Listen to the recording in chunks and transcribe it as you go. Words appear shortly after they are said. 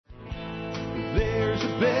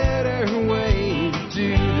there's a better way to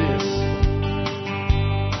do this.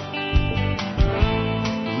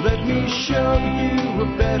 Let me show you a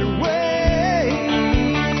better way.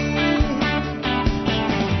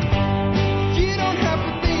 You don't have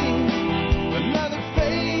to be another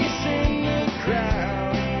face in the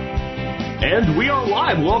crowd. And we are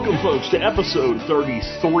live. Welcome, folks, to episode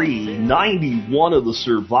 3391 of the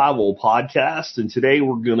Survival Podcast. And today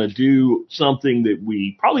we're going to do something that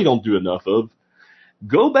we probably don't do enough of.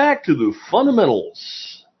 Go back to the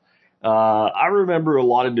fundamentals. I remember a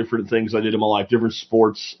lot of different things I did in my life, different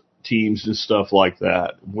sports teams and stuff like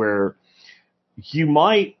that, where you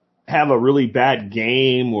might have a really bad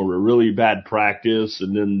game or a really bad practice,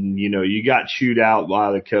 and then, you got chewed out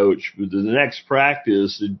by the coach. But the next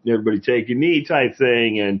practice, everybody take a knee type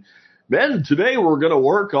thing, and man, today we're going to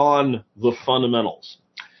work on the fundamentals.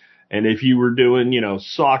 And if you were doing,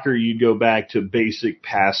 soccer, you'd go back to basic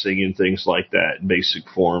passing and things like that, basic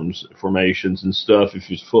formations and stuff. If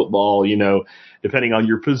it's football, depending on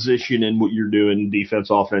your position and what you're doing, defense,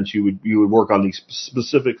 offense, you would work on these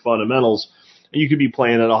specific fundamentals. And you could be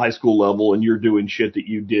playing at a high school level and you're doing shit that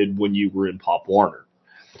you did when you were in Pop Warner.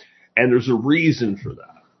 And there's a reason for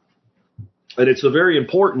that. And it's a very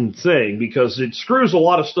important thing because it screws a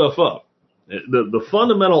lot of stuff up. The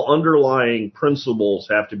fundamental underlying principles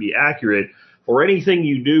have to be accurate, or anything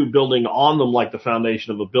you do building on them like the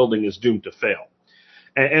foundation of a building is doomed to fail.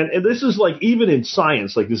 And this is like, even in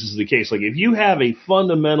science, like this is the case. Like if you have a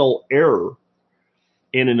fundamental error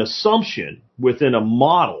in an assumption within a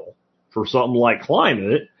model for something like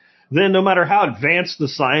climate, then no matter how advanced the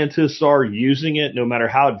scientists are using it, no matter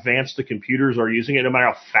how advanced the computers are using it, no matter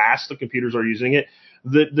how fast the computers are using it,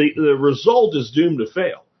 the result is doomed to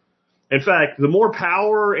fail. In fact, the more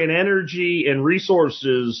power and energy and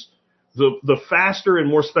resources, the faster and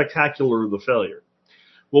more spectacular the failure.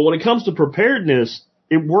 Well, when it comes to preparedness,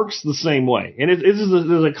 it works the same way. And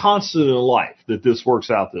there's a constant in life that this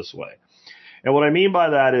works out this way. And what I mean by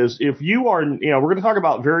that is if you are, we're going to talk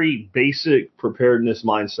about very basic preparedness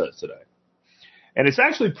mindsets today. And it's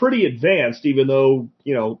actually pretty advanced, even though,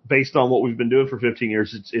 based on what we've been doing for 15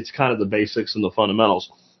 years, it's kind of the basics and the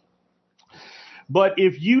fundamentals. But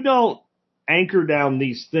if you don't anchor down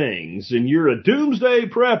these things and you're a doomsday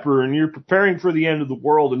prepper and you're preparing for the end of the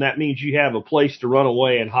world, and that means you have a place to run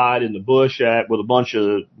away and hide in the bush at with a bunch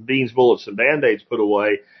of beans, bullets, and Band-Aids put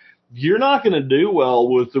away, you're not going to do well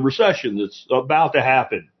with the recession that's about to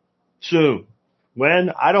happen soon. When?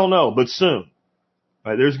 I don't know, but soon.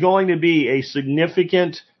 Right, there's going to be a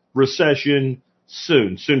significant recession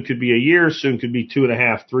soon. Soon could be a year, soon could be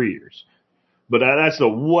 2.5, 3 years. But that's a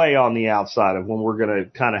way on the outside of when we're going to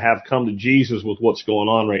kind of have come to Jesus with what's going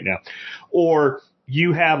on right now. Or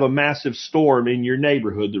you have a massive storm in your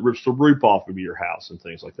neighborhood that rips the roof off of your house and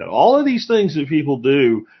things like that. All of these things that people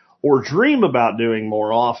do or dream about doing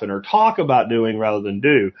more often or talk about doing rather than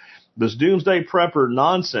do, this doomsday prepper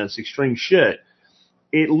nonsense, extreme shit,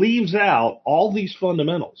 it leaves out all these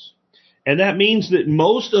fundamentals. And that means that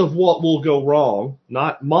most of what will go wrong,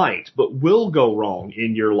 not might, but will go wrong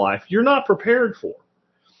in your life, you're not prepared for.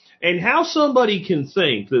 And how somebody can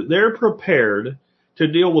think that they're prepared to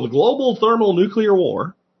deal with global thermonuclear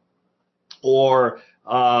war or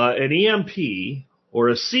an EMP or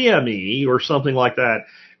a CME or something like that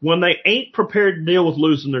when they ain't prepared to deal with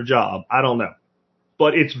losing their job, I don't know.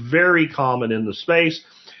 But it's very common in the space.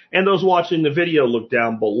 And those watching the video, look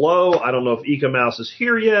down below. I don't know if Eka Mouse is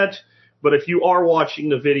here yet. But if you are watching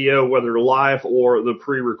the video, whether live or the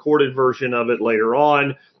pre-recorded version of it later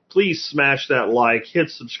on, please smash that like,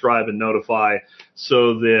 hit subscribe, and notify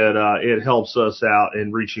so that it helps us out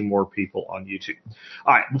in reaching more people on YouTube.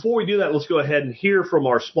 All right, before we do that, let's go ahead and hear from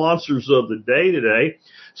our sponsors of the day today.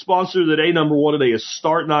 Sponsor of the day, number one today, is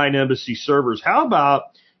Start9 Embassy Servers. How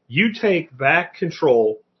about you take back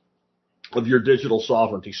control of your digital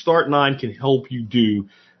sovereignty? Start9 can help you do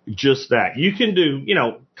just that. You can do,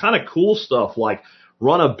 kind of cool stuff like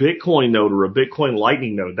run a Bitcoin node or a Bitcoin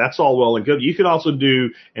Lightning node. That's all well and good. You can also do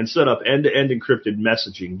and set up end-to-end encrypted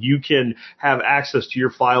messaging. You can have access to your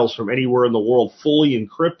files from anywhere in the world fully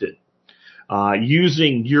encrypted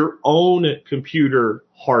using your own computer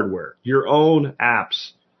hardware, your own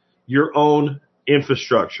apps, your own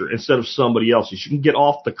infrastructure instead of somebody else's. You can get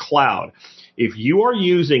off the cloud. If you are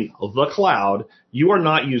using the cloud, you are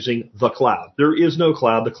not using the cloud. There is no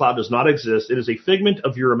cloud. The cloud does not exist. It is a figment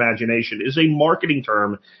of your imagination. It is a marketing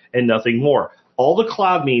term and nothing more. All the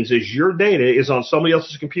cloud means is your data is on somebody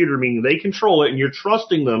else's computer, meaning they control it, and you're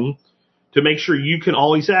trusting them to make sure you can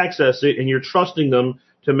always access it, and you're trusting them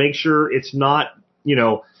to make sure it's not,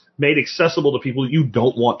 made accessible to people you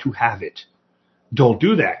don't want to have it. Don't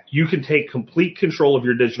do that. You can take complete control of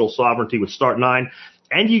your digital sovereignty with Start9,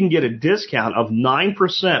 and you can get a discount of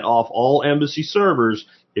 9% off all embassy servers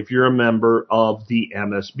if you're a member of the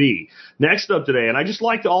MSB. Next up today, and I just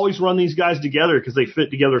like to always run these guys together because they fit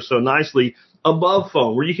together so nicely, Above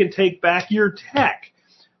Phone, where you can take back your tech.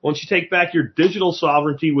 Once you take back your digital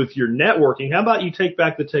sovereignty with your networking, how about you take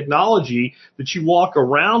back the technology that you walk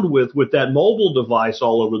around with that mobile device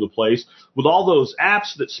all over the place, with all those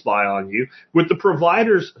apps that spy on you, with the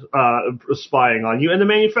providers spying on you, and the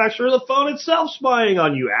manufacturer of the phone itself spying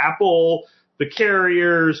on you, Apple, the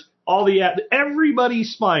carriers, all the apps,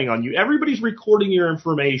 everybody's spying on you. Everybody's recording your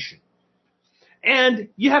information. And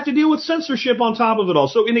you have to deal with censorship on top of it all.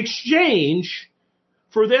 So in exchange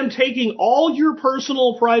for them taking all your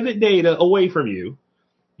personal private data away from you,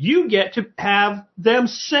 you get to have them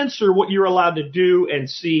censor what you're allowed to do and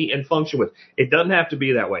see and function with. It doesn't have to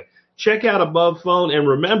be that way. Check out Above Phone, and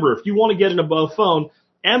remember, if you want to get an Above Phone,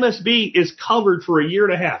 MSB is covered for a year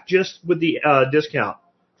and a half just with the discount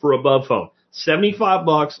for Above Phone.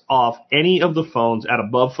 $75 off any of the phones at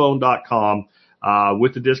AbovePhone.com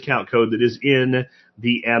with the discount code that is in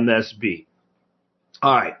the MSB.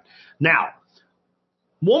 All right. Now,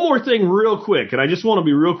 one more thing real quick, and I just want to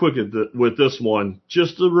be real quick with this one.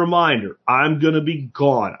 Just a reminder, I'm going to be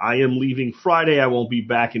gone. I am leaving Friday. I won't be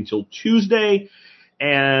back until Tuesday.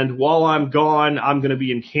 And while I'm gone, I'm going to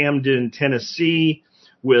be in Camden, Tennessee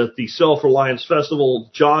with the Self-Reliance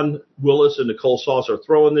Festival. John Willis and Nicole Sauce are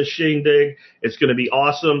throwing this shindig. It's going to be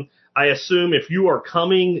awesome. I assume if you are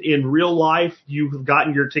coming in real life, you've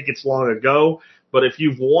gotten your tickets long ago. But if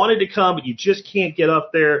you've wanted to come but you just can't get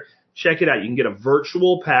up there, check it out. You can get a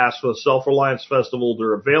virtual pass for the Self-Reliance Festival.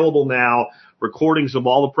 They're available now. Recordings of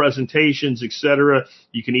all the presentations, etc.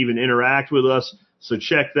 You can even interact with us. So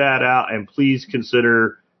check that out, and please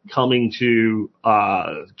consider coming to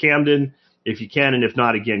Camden if you can, and if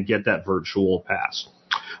not, again, get that virtual pass.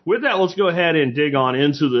 With that, let's go ahead and dig on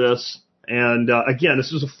into this. And again,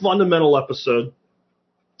 this is a fundamental episode,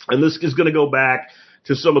 and this is going to go back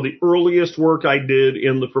to some of the earliest work I did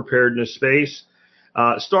in the preparedness space.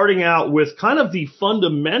 Starting out with kind of the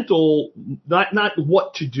fundamental, not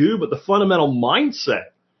what to do, but the fundamental mindset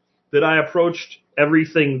that I approached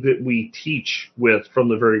everything that we teach with from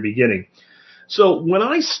the very beginning. So when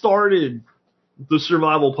I started the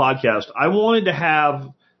Survival Podcast, I wanted to have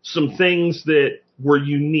some things that were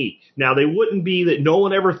unique. Now, they wouldn't be that no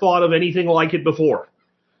one ever thought of anything like it before,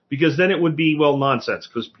 because then it would be, well, nonsense,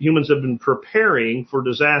 because humans have been preparing for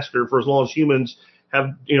disaster for as long as humans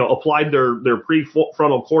have, applied their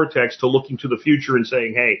prefrontal cortex to looking to the future and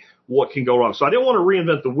saying, hey, what can go wrong? So I didn't want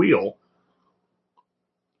to reinvent the wheel,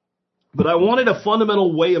 but I wanted a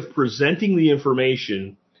fundamental way of presenting the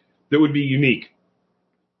information that would be unique.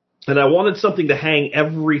 And I wanted something to hang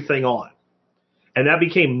everything on. And that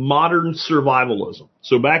became modern survivalism.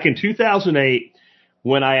 So back in 2008,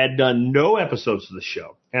 when I had done no episodes of the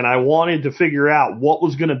show, and I wanted to figure out what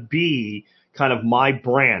was going to be kind of my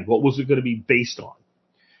brand, what was it going to be based on,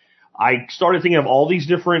 I started thinking of all these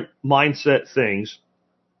different mindset things,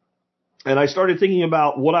 and I started thinking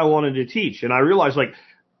about what I wanted to teach. And I realized,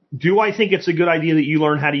 do I think it's a good idea that you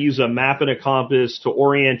learn how to use a map and a compass to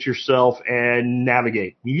orient yourself and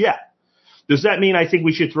navigate? Yeah. Does that mean I think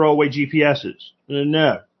we should throw away GPSs?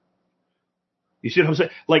 No. You see what I'm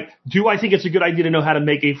saying? Do I think it's a good idea to know how to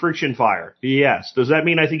make a friction fire? Yes. Does that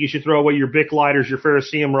mean I think you should throw away your Bic lighters, your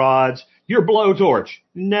ferrocerium rods, your blowtorch?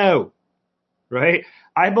 No. Right?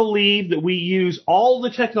 I believe that we use all the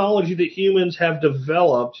technology that humans have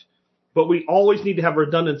developed, but we always need to have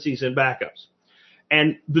redundancies and backups.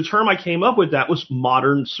 And the term I came up with that was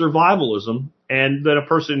modern survivalism, and that a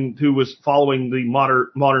person who was following the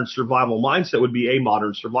modern survival mindset would be a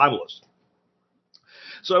modern survivalist.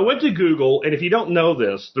 So I went to Google, and if you don't know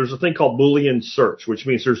this, there's a thing called Boolean search, which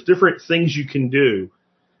means there's different things you can do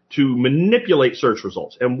to manipulate search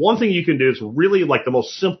results. And one thing you can do is really the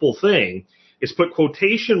most simple thing is put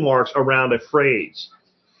quotation marks around a phrase.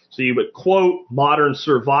 So you would quote modern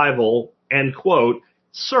survival, end quote,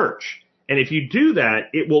 search. And if you do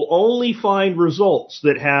that, it will only find results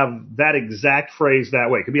that have that exact phrase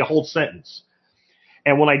that way. It could be a whole sentence.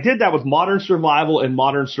 And when I did that with modern survival and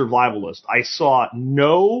modern survivalist, I saw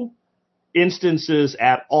no instances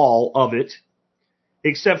at all of it,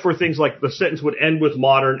 except for things like the sentence would end with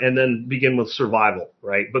modern and then begin with survival,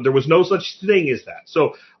 right? But there was no such thing as that.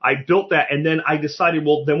 So I built that, and then I decided,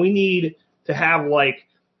 well, then we need to have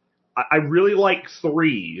I really like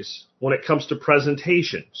threes when it comes to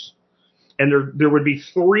presentations. And there would be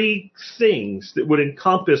three things that would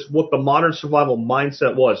encompass what the modern survival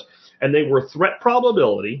mindset was. And they were threat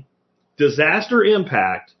probability, disaster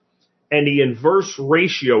impact, and the inverse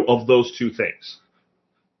ratio of those two things.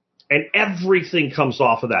 And everything comes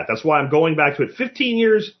off of that. That's why I'm going back to it 15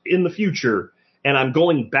 years in the future, and I'm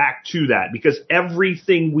going back to that because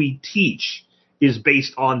everything we teach is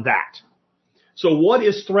based on that. So what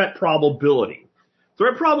is threat probability?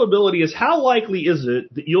 Threat probability is how likely is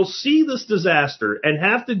it that you'll see this disaster and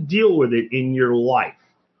have to deal with it in your life.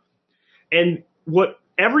 And what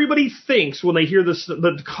everybody thinks when they hear this,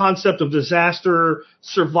 the concept of disaster,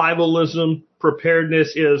 survivalism,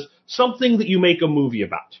 preparedness is something that you make a movie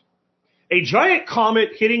about. A giant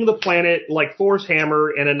comet hitting the planet like Thor's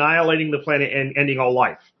hammer and annihilating the planet and ending all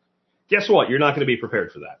life. Guess what? You're not going to be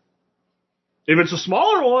prepared for that. If it's a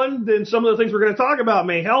smaller one, then some of the things we're going to talk about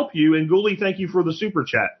may help you. And Gooley, thank you for the super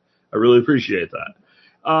chat. I really appreciate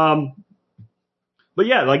that. But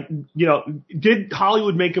yeah, like, you know, did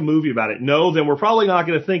Hollywood make a movie about it? No, then we're probably not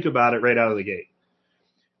going to think about it right out of the gate.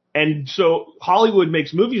 And so Hollywood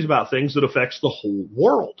makes movies about things that affects the whole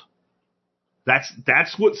world.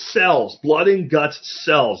 That's what sells. Blood and guts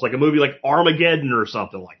sells, like a movie like Armageddon or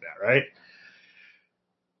something like that, right?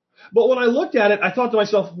 But when I looked at it, I thought to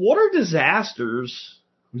myself, what are disasters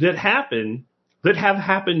that have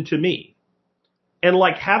happened to me? And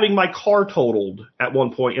like having my car totaled at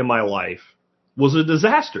one point in my life was a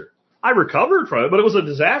disaster. I recovered from it, but it was a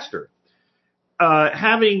disaster.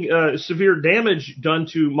 Having severe damage done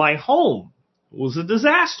to my home was a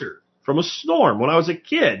disaster from a storm when I was a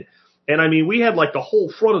kid. And I mean, we had like the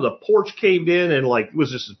whole front of the porch caved in and like it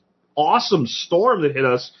was this awesome storm that hit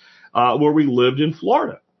us where we lived in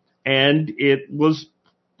Florida. And it was,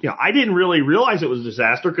 you know, I didn't really realize it was a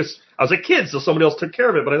disaster because I was a kid, so somebody else took care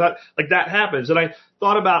of it. But I thought, like, that happens. And I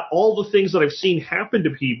thought about all the things that I've seen happen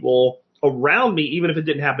to people around me, even if it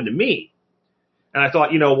didn't happen to me. And I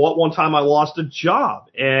thought, you know what, one time I lost a job.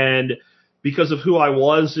 And because of who I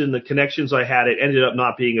was and the connections I had, it ended up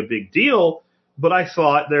not being a big deal. But I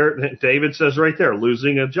thought there, David says right there,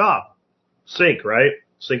 losing a job. Sync, right?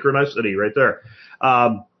 Synchronicity right there.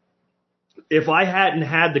 If I hadn't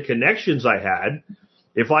had the connections I had,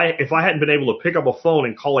 if I hadn't been able to pick up a phone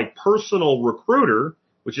and call a personal recruiter,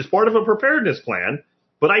 which is part of a preparedness plan,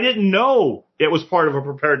 but I didn't know it was part of a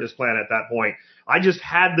preparedness plan at that point. I just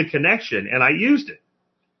had the connection and I used it.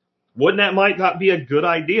 Wouldn't that might not be a good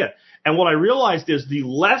idea? And what I realized is the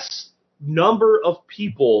less number of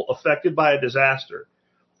people affected by a disaster,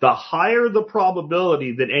 the higher the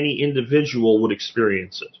probability that any individual would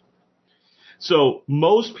experience it. So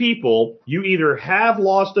most people, you either have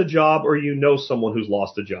lost a job or you know someone who's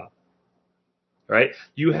lost a job, right?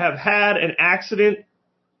 You have had an accident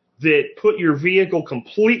that put your vehicle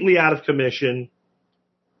completely out of commission,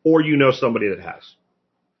 or you know somebody that has.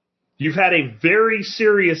 You've had a very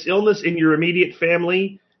serious illness in your immediate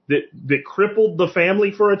family that crippled the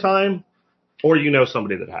family for a time, or you know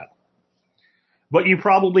somebody that had. But you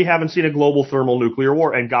probably haven't seen a global thermonuclear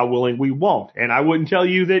war, and God willing, we won't. And I wouldn't tell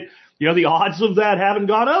you that, you know, the odds of that haven't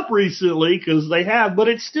gone up recently, because they have, but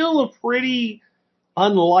it's still a pretty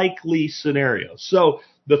unlikely scenario. So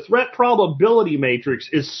the threat probability matrix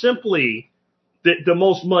is simply that the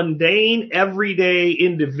most mundane, everyday,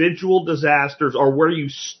 individual disasters are where you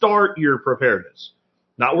start your preparedness.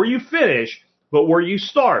 Not where you finish, but where you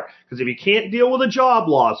start. Because if you can't deal with a job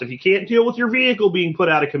loss, if you can't deal with your vehicle being put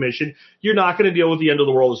out of commission, you're not going to deal with the end of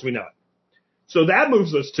the world as we know it. So that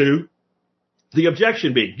moves us to the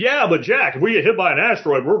objection being, yeah, but Jack, if we get hit by an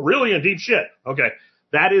asteroid, we're really in deep shit. Okay,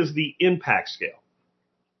 that is the impact scale.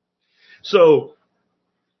 So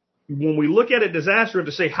when we look at a disaster, we have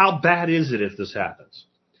to say, how bad is it if this happens?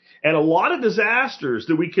 And a lot of disasters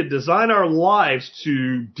that we could design our lives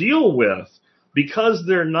to deal with, because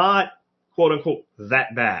they're not, quote unquote,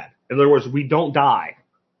 that bad. In other words, we don't die.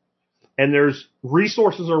 And there's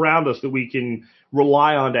resources around us that we can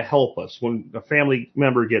rely on to help us. When a family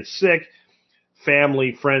member gets sick,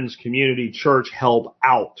 family, friends, community, church help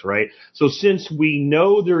out, right? So since we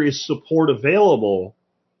know there is support available,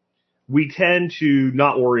 we tend to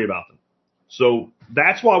not worry about them. So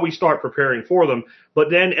that's why we start preparing for them. But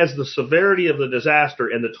then as the severity of the disaster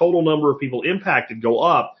and the total number of people impacted go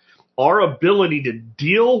up, our ability to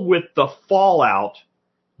deal with the fallout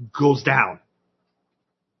goes down.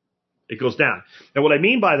 It goes down. And what I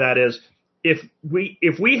mean by that is if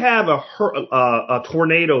we have a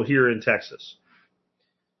tornado here in Texas,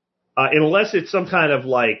 unless it's some kind of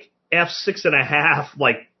like F6.5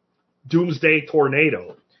 like doomsday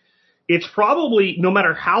tornado, it's probably, no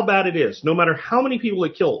matter how bad it is, no matter how many people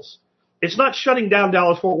it kills, it's not shutting down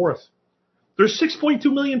Dallas-Fort Worth. There's 6.2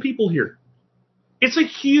 million people here. It's a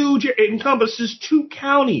huge, it encompasses 2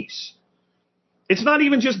 counties. It's not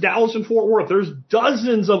even just Dallas and Fort Worth. There's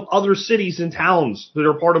dozens of other cities and towns that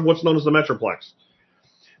are part of what's known as the Metroplex.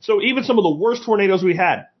 So even some of the worst tornadoes we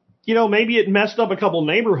had, maybe it messed up a couple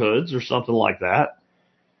neighborhoods or something like that.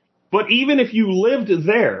 But even if you lived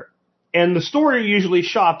there and the store you usually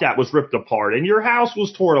shopped at was ripped apart and your house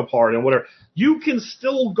was torn apart and whatever, you can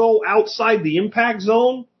still go outside the impact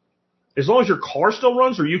zone as long as your car still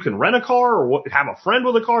runs, or you can rent a car or have a friend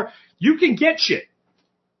with a car. You can get shit.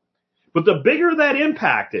 But the bigger that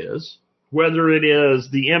impact is, whether it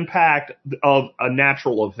is the impact of a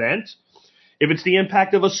natural event, if it's the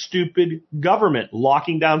impact of a stupid government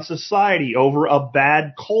locking down society over a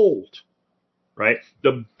bad cold, right?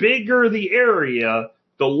 The bigger the area,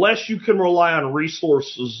 the less you can rely on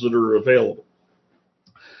resources that are available.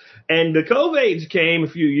 And the COVIDs came a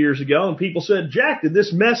few years ago, and people said, Jack, did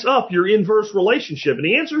this mess up your inverse relationship? And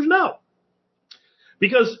the answer is no.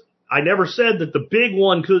 Because I never said that the big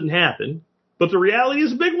one couldn't happen, but the reality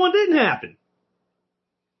is the big one didn't happen.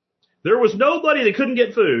 There was nobody that couldn't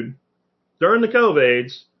get food during the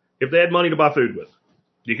COVIDs if they had money to buy food with.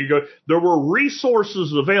 You could go. There were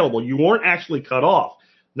resources available. You weren't actually cut off.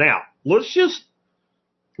 Now, let's just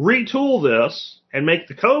retool this and make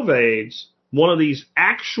the COVIDs one of these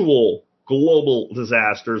actual global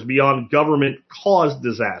disasters beyond government-caused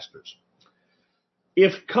disasters.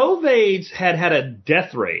 If COVIDs had a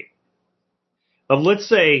death rate of, let's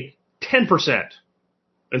say, 10%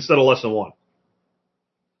 instead of less than 1,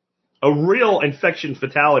 a real infection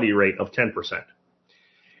fatality rate of 10%,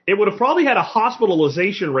 it would have probably had a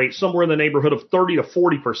hospitalization rate somewhere in the neighborhood of 30 to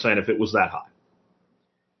 40% if it was that high.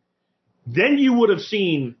 Then you would have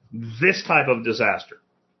seen this type of disaster.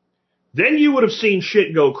 Then you would have seen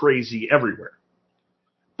shit go crazy everywhere.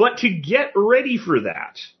 But to get ready for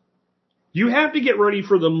that, you have to get ready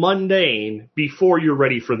for the mundane before you're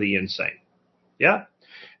ready for the insane. Yeah?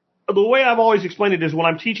 The way I've always explained it is when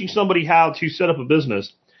I'm teaching somebody how to set up a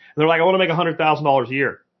business, and they're like, I want to make $100,000 a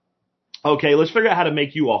year. Okay, let's figure out how to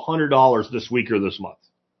make you $100 this week or this month.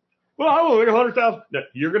 Well, I want to make $100,000. No,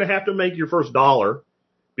 you're going to have to make your first $1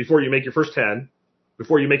 before you make your first 10,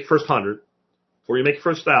 before you make your first 100, before you make your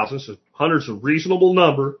first 1,000. So 100's a reasonable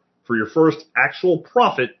number for your first actual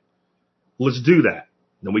profit. Let's do that.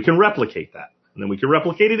 Then we can replicate that. And then we can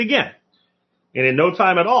replicate it again. And in no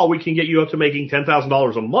time at all, we can get you up to making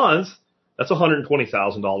 $10,000 a month. That's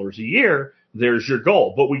 $120,000 a year. There's your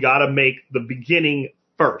goal. But we got to make the beginning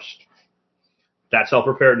first. That's how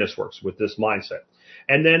preparedness works with this mindset.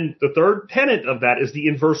 And then the third tenet of that is the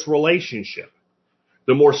inverse relationship.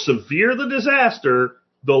 The more severe the disaster,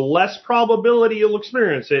 the less probability you'll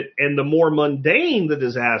experience it. And the more mundane the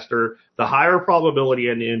disaster, the higher probability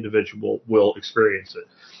an individual will experience it.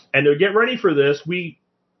 And to get ready for this, we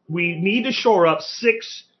need to shore up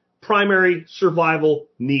 6 primary survival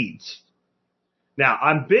needs. Now,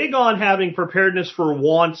 I'm big on having preparedness for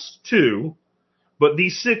wants too, but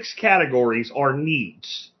these 6 categories are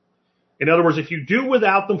needs. In other words, if you do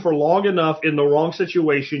without them for long enough in the wrong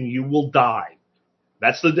situation, you will die.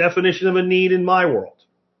 That's the definition of a need in my world.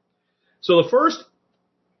 So the first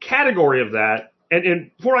category of that,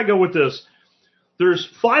 and before I go with this, there's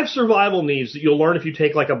 5 survival needs that you'll learn if you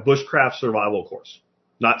take like a bushcraft survival course,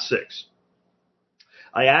 not 6.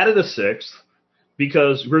 I added a 6th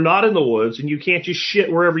because we're not in the woods and you can't just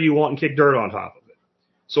shit wherever you want and kick dirt on top of it.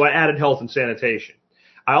 So I added health and sanitation.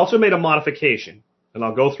 I also made a modification, and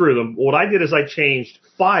I'll go through them. What I did is I changed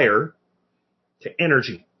fire to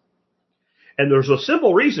energy. And there's a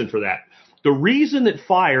simple reason for that. The reason that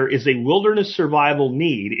fire is a wilderness survival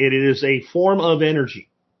need, it is a form of energy.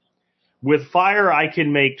 With fire, I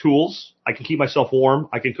can make tools. I can keep myself warm.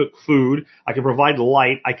 I can cook food. I can provide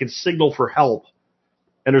light. I can signal for help.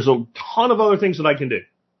 And there's a ton of other things that I can do.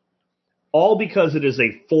 All because it is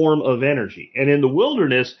a form of energy. And in the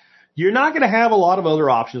wilderness, you're not going to have a lot of other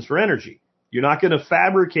options for energy. You're not going to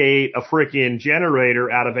fabricate a frickin'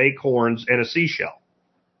 generator out of acorns and a seashell,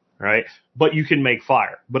 right? But you can make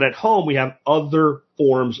fire. But at home, we have other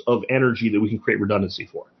forms of energy that we can create redundancy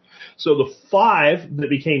for. So the 5 that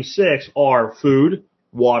became 6 are food,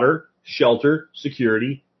 water, shelter,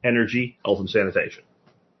 security, energy, health, and sanitation.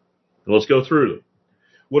 And let's go through them.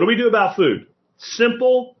 What do we do about food?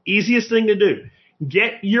 Simple, easiest thing to do.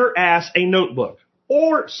 Get your ass a notebook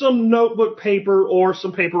or some notebook paper or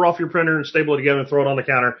some paper off your printer and staple it together and throw it on the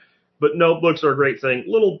counter. But notebooks are a great thing.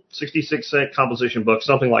 Little 66-cent composition book,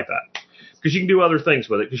 something like that. Because you can do other things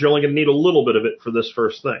with it because you're only going to need a little bit of it for this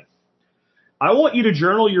first thing. I want you to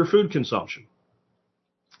journal your food consumption.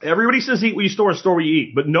 Everybody says eat what you store and store what you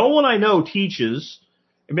eat. But no one I know teaches,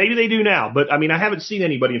 and maybe they do now, but I mean, I haven't seen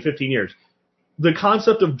anybody in 15 years, the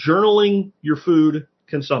concept of journaling your food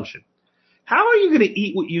consumption. How are you going to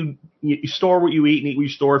eat what you store what you eat and eat what you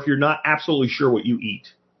store if you're not absolutely sure what you eat?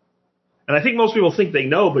 And I think most people think they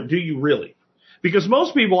know, but do you really? Because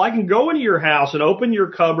most people, I can go into your house and open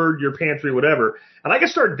your cupboard, your pantry, whatever, and I can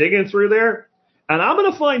start digging through there, and I'm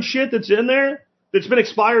going to find shit that's in there that's been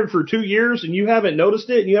expired for 2 years, and you haven't noticed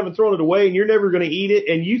it, and you haven't thrown it away, and you're never going to eat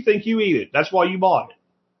it, and you think you eat it. That's why you bought it.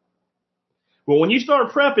 Well, when you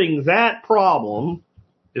start prepping, that problem,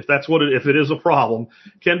 if it is a problem,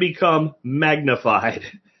 can become magnified.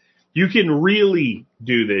 You can really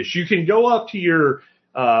do this. You can go up to your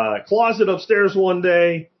closet upstairs one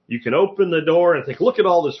day. You can open the door and think, look at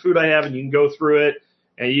all this food I have, and you can go through it,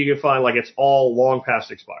 and you can find like it's all long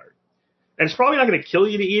past expired. And it's probably not going to kill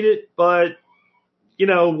you to eat it, but you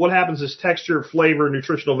know what happens is texture, flavor,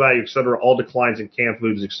 nutritional value, et cetera, all declines in canned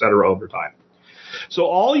foods, et cetera, over time. So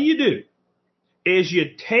all you do is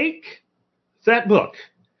you take that book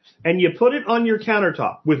and you put it on your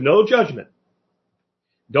countertop with no judgment.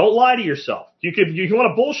 Don't lie to yourself. You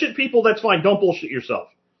want to bullshit people, that's fine. Don't bullshit yourself.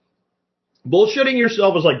 Bullshitting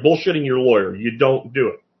yourself is like bullshitting your lawyer. You don't do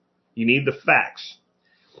it. You need the facts.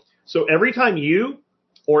 So every time you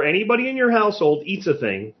or anybody in your household eats a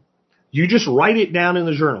thing, you just write it down in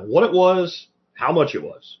the journal. What it was, how much it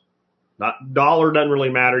was. Not dollar, doesn't really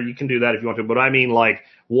matter. You can do that if you want to. But I mean like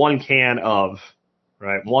 1 can of,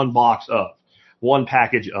 right? 1 box of, 1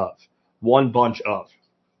 package of, 1 bunch of.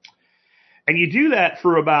 And you do that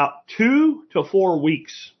for about 2 to 4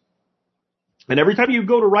 weeks. And every time you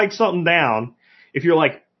go to write something down, if you're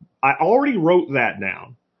like, I already wrote that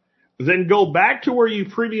down, then go back to where you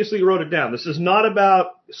previously wrote it down. This is not about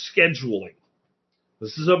scheduling.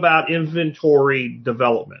 This is about inventory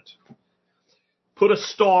development. Put a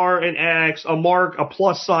star, an X, a mark, a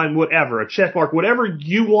plus sign, whatever, a check mark, whatever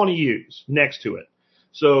you want to use next to it.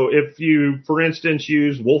 So if you, for instance,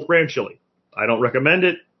 use Wolf Brand chili, I don't recommend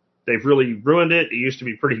it. They've really ruined it. It used to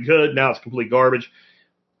be pretty good. Now it's complete garbage.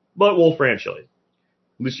 But Wolf Brand chili.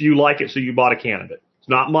 At least you like it, so you bought a can of it. It's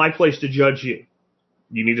not my place to judge you.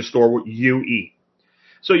 You need to store what you eat.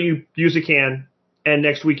 So you use a can, and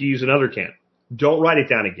next week you use another can. Don't write it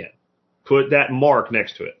down again. Put that mark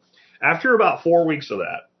next to it. After about 4 weeks of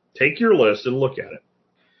that, take your list and look at it.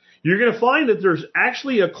 You're going to find that there's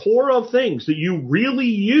actually a core of things that you really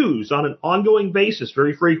use on an ongoing basis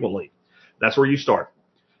very frequently. That's where you start.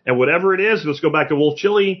 And whatever it is, let's go back to Wolf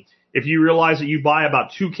Chili. If you realize that you buy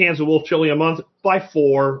about 2 cans of Wolf Chili a month, buy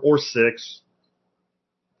 4 or 6,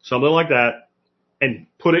 something like that, and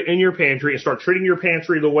put it in your pantry and start treating your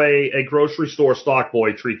pantry the way a grocery store stock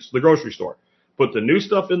boy treats the grocery store. Put the new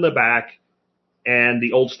stuff in the back and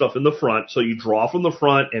the old stuff in the front, so you draw from the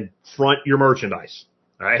front and front your merchandise.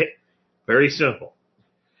 All right? Very simple.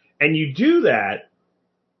 And you do that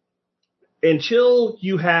until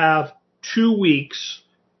you have 2 weeks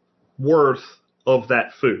worth of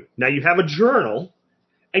that food. Now you have a journal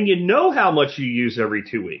and you know how much you use every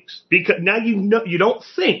 2 weeks, because now you know, you don't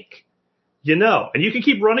think, you know, and you can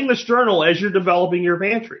keep running this journal as you're developing your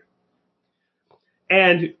pantry.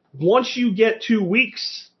 And once you get 2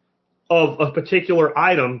 weeks of a particular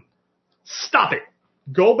item, stop it.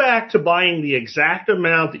 Go back to buying the exact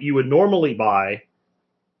amount that you would normally buy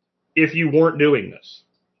if you weren't doing this,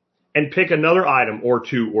 and pick another item or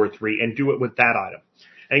 2 or 3 and do it with that item.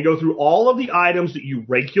 And go through all of the items that you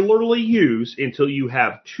regularly use until you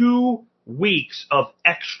have 2 weeks of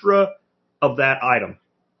extra of that item.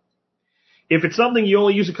 If it's something you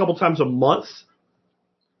only use a couple times a month,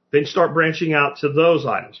 then start branching out to those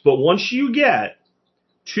items. But once you get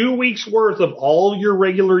 2 weeks worth of all your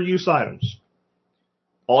regular use items,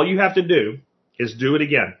 all you have to do is do it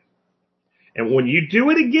again. And when you do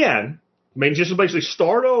it again, I mean, just basically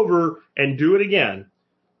start over and do it again,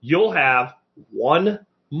 you'll have 1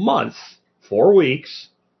 month, 4 weeks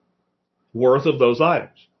worth of those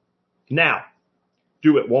items. Now,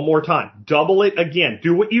 do it one more time. Double it again.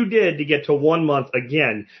 Do what you did to get to 1 month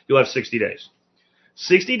again. You'll have 60 days.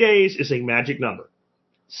 60 days is a magic number.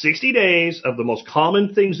 60 days of the most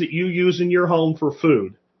common things that you use in your home for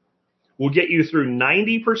food will get you through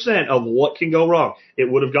 90% of what can go wrong. It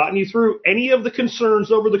would have gotten you through any of the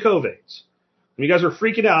concerns over the COVIDs. When you guys are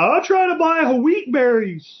freaking out, I'm trying to buy wheat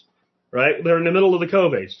berries. Right? They're in the middle of the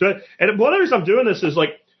COVIDs. And one of the reasons I'm doing this is like,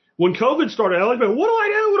 when COVID started, I was like, what do I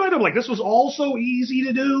do? What do I do? I'm like, this was all so easy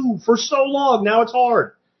to do for so long. Now it's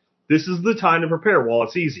hard. This is the time to prepare while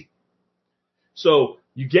it's easy. So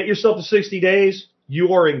you get yourself to 60 days,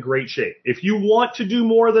 you are in great shape. If you want to do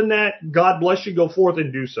more than that, God bless you, go forth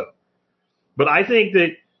and do so. But I think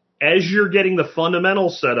that as you're getting the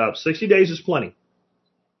fundamentals set up, 60 days is plenty.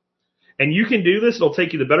 And you can do this. It'll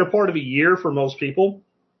take you the better part of a year for most people.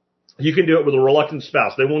 You can do it with a reluctant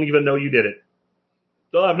spouse. They won't even know you did it.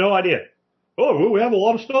 They'll have no idea. Oh, well, we have a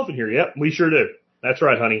lot of stuff in here. Yep, we sure do. That's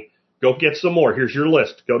right, honey. Go get some more. Here's your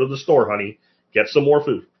list. Go to the store, honey. Get some more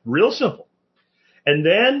food. Real simple. And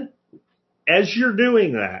then, as you're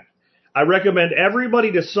doing that, I recommend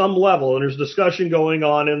everybody to some level, and there's discussion going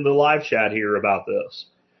on in the live chat here about this,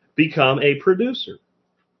 become a producer.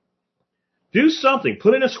 Do something.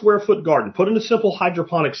 Put in a square foot garden. Put in a simple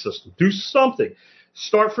hydroponic system. Do something.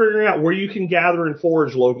 Start figuring out where you can gather and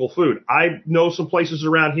forage local food. I know some places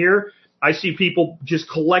around here. I see people just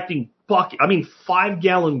collecting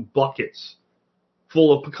 5-gallon buckets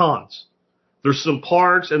full of pecans. There's some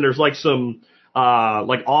parks and there's like some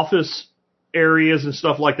like office areas and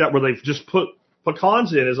stuff like that where they've just put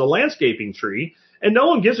pecans in as a landscaping tree, and no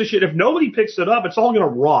one gives a shit. If nobody picks it up, it's all going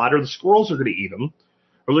to rot, or the squirrels are going to eat them,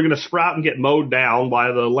 or they're going to sprout and get mowed down by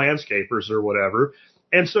the landscapers or whatever.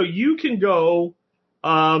 And so you can go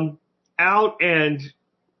out and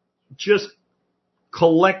just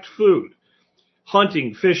collect food.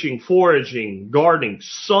 Hunting, fishing, foraging, gardening,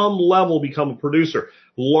 some level become a producer.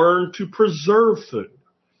 Learn to preserve food.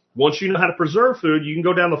 Once you know how to preserve food, you can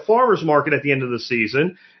go down the farmer's market at the end of the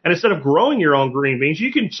season, and instead of growing your own green beans,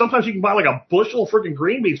 sometimes you can buy like a bushel of freaking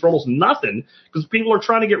green beans for almost nothing because people are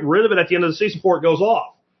trying to get rid of it at the end of the season before it goes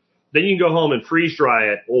off. Then you can go home and freeze dry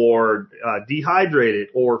it or dehydrate it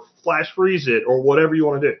or flash freeze it or whatever you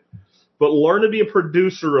want to do. But learn to be a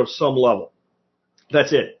producer of some level.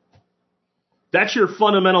 That's it. That's your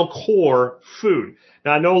fundamental core food.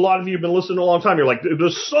 Now, I know a lot of you have been listening a long time. You're like,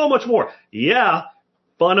 there's so much more. Yeah,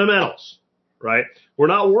 fundamentals, right? We're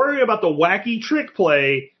not worried about the wacky trick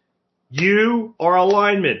play. You are a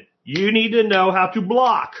lineman. You need to know how to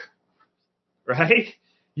block, right?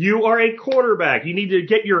 You are a quarterback. You need to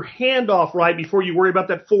get your handoff right before you worry about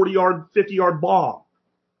that 40-yard, 50-yard bomb.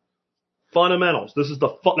 Fundamentals.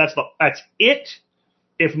 That's it.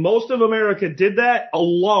 If most of America did that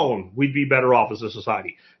alone, we'd be better off as a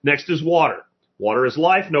society. Next is water. Water is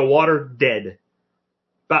life. No water, dead.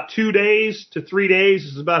 About 2 days to 3 days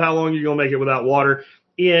is about how long you're going to make it without water.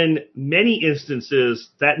 In many instances,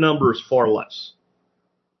 that number is far less.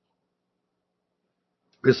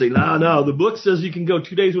 They say, no, the book says you can go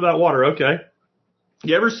 2 days without water. Okay.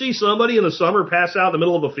 You ever see somebody in the summer pass out in the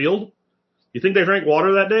middle of a field? You think they drank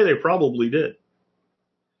water that day? They probably did.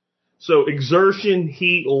 So exertion,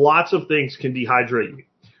 heat, lots of things can dehydrate you.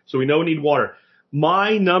 So we know we need water.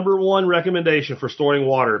 My number one recommendation for storing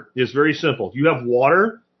water is very simple. You have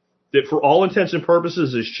water that for all intents and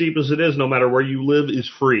purposes, as cheap as it is, no matter where you live, is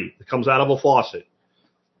free. It comes out of a faucet.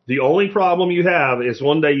 The only problem you have is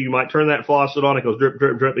one day you might turn that faucet on, it goes drip,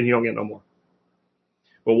 drip, drip, and you don't get no more.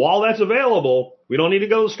 But while that's available, we don't need to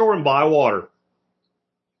go to the store and buy water.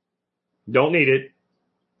 Don't need it.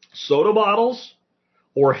 Soda bottles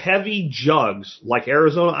or heavy jugs like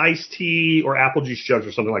Arizona iced tea or apple juice jugs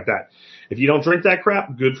or something like that. If you don't drink that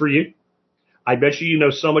crap, good for you. I bet you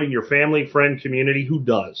know somebody in your family, friend, community who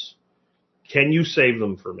does. Can you save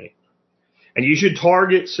them for me? And you should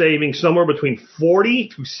target saving somewhere between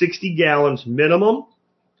 40 to 60 gallons minimum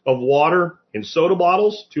of water in soda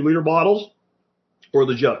bottles, 2-liter bottles, or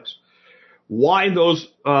the jugs. Why those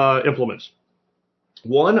implements?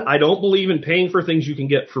 One, I don't believe in paying for things you can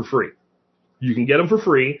get for free. You can get them for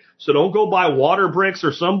free, so don't go buy water bricks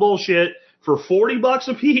or some bullshit for $40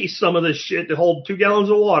 a piece, some of this shit to hold 2 gallons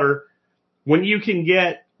of water, when you can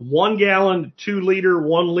get 1 gallon, 2 liter,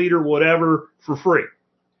 1 liter, whatever for free.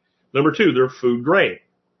 Number 2, they're food grade,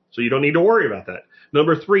 so you don't need to worry about that.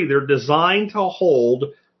 Number 3, they're designed to hold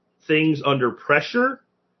things under pressure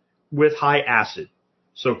with high acid.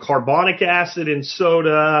 So carbonic acid in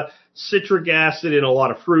soda, citric acid in a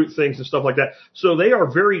lot of fruit things and stuff like that. So they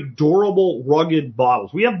are very durable, rugged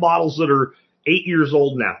bottles. We have bottles that are 8 years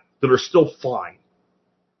old now that are still fine.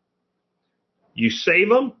 You save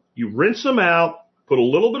them, you rinse them out, put a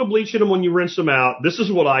little bit of bleach in them when you rinse them out. This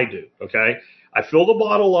is what I do, okay? I fill the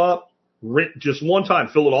bottle up, just one time,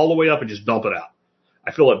 fill it all the way up and just dump it out.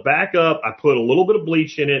 I fill it back up, I put a little bit of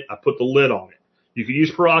bleach in it, I put the lid on it. You can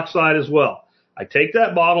use peroxide as well. I take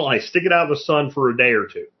that bottle and I stick it out in the sun for a day or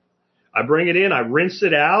two. I bring it in, I rinse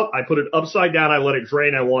it out, I put it upside down, I let it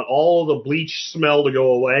drain. I want all of the bleach smell to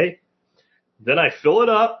go away. Then I fill it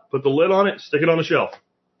up, put the lid on it, stick it on the shelf.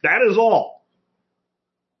 That is all.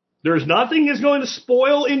 There's nothing is going to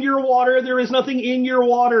spoil in your water. There is nothing in your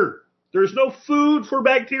water. There's no food for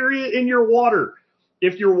bacteria in your water.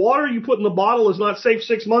 If your water you put in the bottle is not safe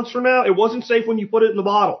 6 months from now, it wasn't safe when you put it in the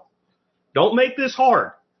bottle. Don't make this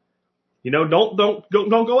hard. You know, don't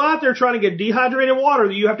go out there trying to get dehydrated water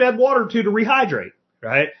that you have to add water to rehydrate,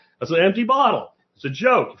 right? That's an empty bottle. It's a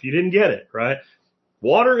joke if you didn't get it, right?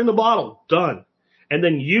 Water in the bottle, done. And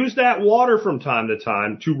then use that water from time to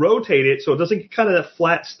time to rotate it so it doesn't get kind of that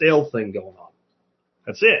flat, stale thing going on.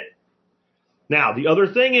 That's it. Now, the other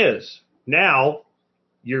thing is, now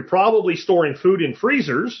you're probably storing food in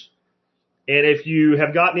freezers. And if you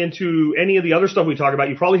have gotten into any of the other stuff we talk about,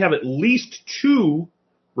 you probably have at least 2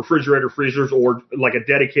 refrigerator freezers or like a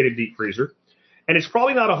dedicated deep freezer. And it's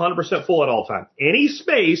probably not 100% full at all times. Any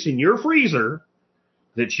space in your freezer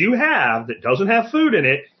that you have that doesn't have food in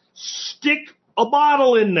it, stick a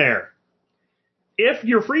bottle in there. If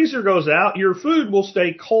your freezer goes out, your food will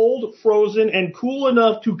stay cold, frozen, and cool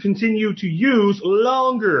enough to continue to use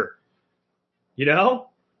longer. You know?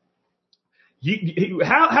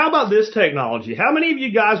 How about this technology? How many of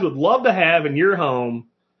you guys would love to have in your home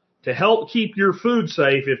to help keep your food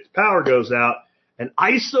safe if the power goes out, an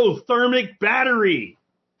isothermic battery?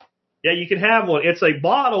 Yeah, you can have one. It's a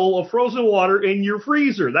bottle of frozen water in your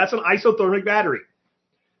freezer. That's an isothermic battery.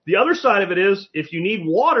 The other side of it is, if you need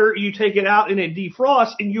water, you take it out and it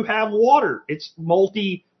defrosts and you have water. It's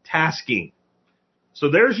multitasking. So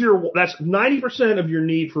that's 90% of your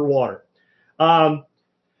need for water.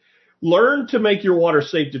 Learn to make your water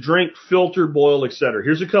safe to drink, filter, boil, etc.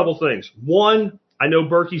 Here's a couple things. One, I know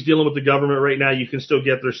Berkey's dealing with the government right now. You can still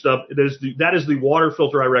get their stuff. That is the water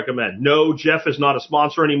filter I recommend. No, Jeff is not a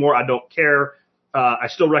sponsor anymore. I don't care. I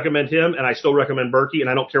still recommend him, and I still recommend Berkey, and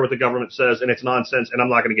I don't care what the government says, and it's nonsense, and I'm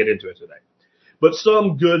not going to get into it today. But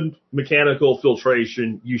some good mechanical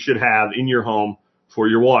filtration you should have in your home for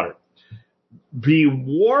your water. Be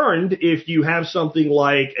warned if you have something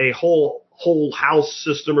like a whole house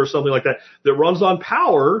system or something like that that runs on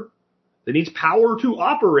power, that needs power to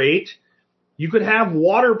operate. You could have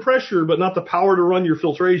water pressure, but not the power to run your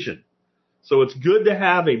filtration. So it's good to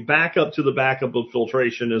have a backup to the backup of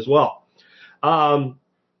filtration as well. But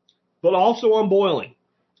also on boiling.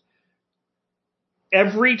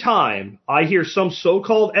 Every time I hear some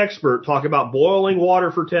so-called expert talk about boiling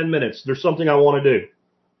water for 10 minutes, there's something I want to do.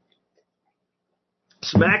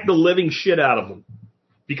 Smack the living shit out of them.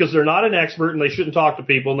 Because they're not an expert and they shouldn't talk to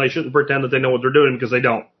people and they shouldn't pretend that they know what they're doing because they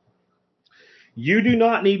don't. You do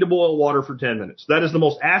not need to boil water for 10 minutes. That is the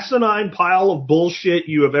most asinine pile of bullshit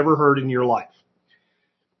you have ever heard in your life.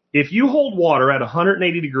 If you hold water at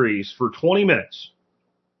 180 degrees for 20 minutes,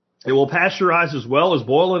 it will pasteurize as well as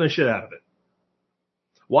boiling the shit out of it.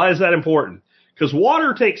 Why is that important? Because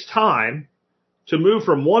water takes time to move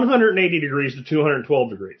from 180 degrees to 212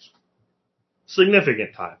 degrees.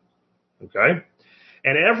 Significant time. Okay?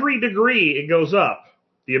 And every degree it goes up,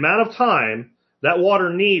 the amount of time that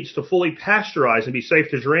water needs to fully pasteurize and be safe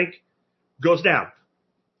to drink goes down.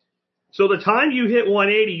 So the time you hit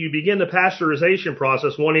 180, you begin the pasteurization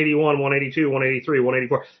process, 181, 182, 183,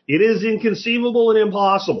 184. It is inconceivable and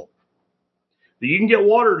impossible that you can get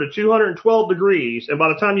water to 212 degrees, and by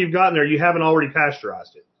the time you've gotten there, you haven't already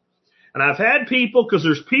pasteurized it. And I've had people, because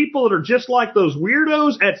there's people that are just like those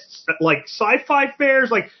weirdos at like sci-fi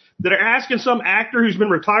fairs, like that are asking some actor who's been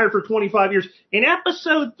retired for 25 years, in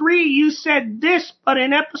episode 3 you said this, but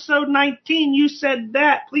in episode 19 you said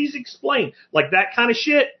that. Please explain. Like that kind of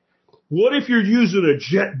shit. What if you're using a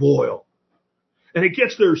jet boil and it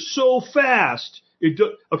gets there so fast?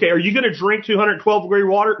 Okay, are you going to drink 212 degree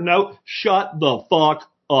water? No, shut the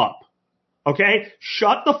fuck up. Okay?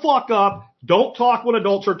 Shut the fuck up. Don't talk when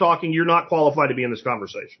adults are talking. You're not qualified to be in this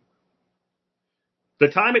conversation. The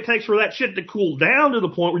time it takes for that shit to cool down to the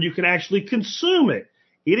point where you can actually consume it,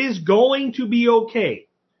 it is going to be okay.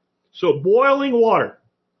 So boiling water.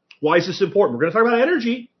 Why is this important? We're going to talk about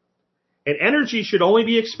energy. And energy should only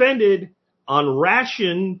be expended on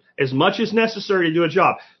ration as much as necessary to do a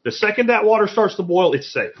job. The second that water starts to boil,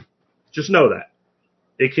 it's safe. Just know that.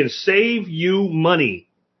 It can save you money.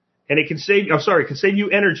 And it can save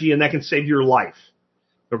you energy, and that can save your life.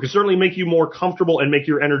 It can certainly make you more comfortable and make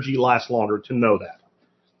your energy last longer to know that.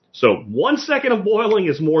 So 1 second of boiling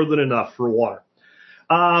is more than enough for water.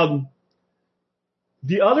 The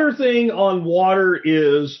other thing on water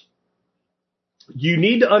is you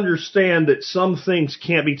need to understand that some things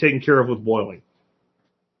can't be taken care of with boiling.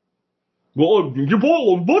 Well,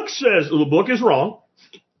 the book says the book is wrong,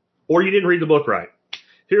 or you didn't read the book right.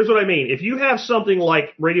 Here's what I mean. If you have something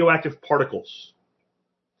like radioactive particles,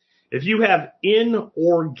 if you have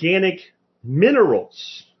inorganic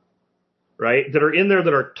minerals, right, that are in there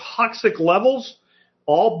that are toxic levels,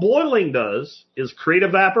 all boiling does is create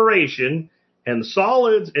evaporation, and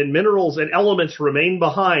solids and minerals and elements remain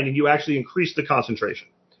behind, and you actually increase the concentration.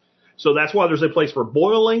 So that's why there's a place for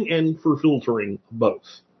boiling and for filtering both.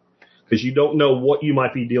 because you don't know what you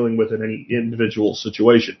might be dealing with in any individual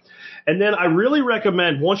situation. And then I really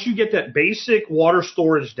recommend, once you get that basic water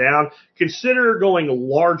storage down, consider going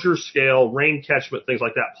larger scale, rain catchment, things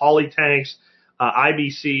like that, poly tanks,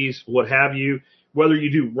 IBCs, what have you, whether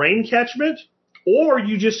you do rain catchment or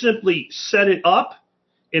you just simply set it up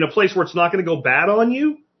in a place where it's not going to go bad on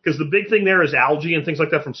you, because the big thing there is algae and things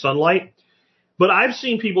like that from sunlight. But I've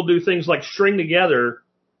seen people do things like string together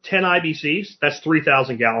 10 IBCs. That's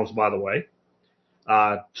 3,000 gallons, by the way.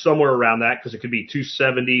 Somewhere around that, because it could be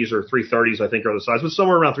 270s or 330s, I think, are the size, but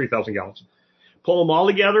somewhere around 3,000 gallons. Pull them all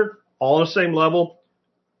together, all on the same level.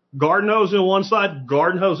 Garden hose in one side,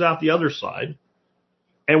 garden hose out the other side.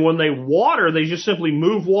 And when they water, they just simply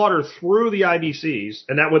move water through the IBCs,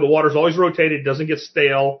 and that way the water's always rotated, doesn't get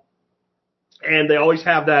stale, and they always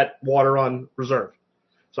have that water on reserve.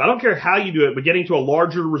 So I don't care how you do it, but getting to a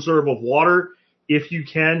larger reserve of water, if you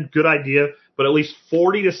can, good idea, but at least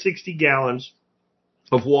 40 to 60 gallons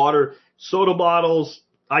of water, soda bottles,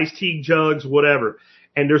 iced tea jugs, whatever.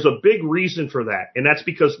 And there's a big reason for that, and that's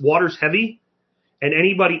because water's heavy, and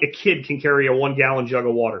a kid can carry a 1 gallon jug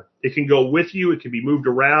of water. It can go with you. It can be moved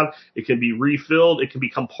around. It can be refilled. It can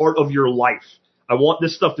become part of your life. I want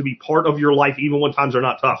this stuff to be part of your life even when times are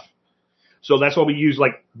not tough. So that's what we use.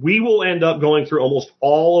 Like, we will end up going through almost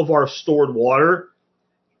all of our stored water.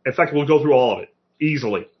 In fact, we'll go through all of it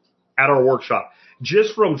easily at our workshop,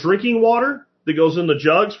 just from drinking water that goes in the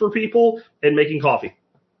jugs for people and making coffee.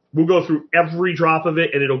 We'll go through every drop of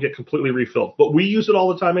it, and it'll get completely refilled. But we use it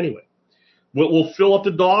all the time anyway. We'll fill up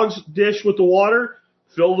the dog's dish with the water,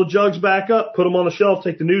 fill the jugs back up, put them on the shelf,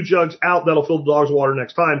 take the new jugs out. That'll fill the dog's water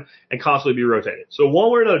next time and constantly be rotated. So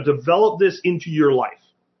one way or another, develop this into your life.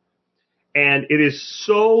 And it is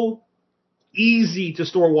so easy to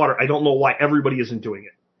store water. I don't know why everybody isn't doing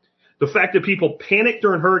it. The fact that people panic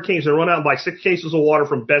during hurricanes and run out and buy 6 cases of water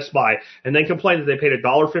from Best Buy and then complain that they paid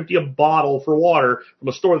 $1.50 a bottle for water from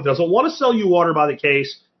a store that doesn't want to sell you water by the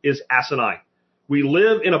case is asinine. We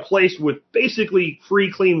live in a place with basically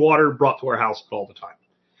free, clean water brought to our house all the time.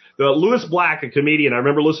 Lewis Black, a comedian, I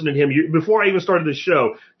remember listening to him before I even started this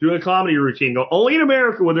show, doing a comedy routine. Only in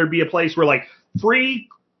America would there be a place where, like, free,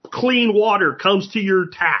 clean water comes to your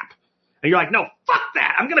tap. And you're like, no, fuck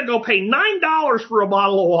that. I'm going to go pay $9 for a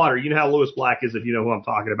bottle of water. You know how Lewis Black is, if you know who I'm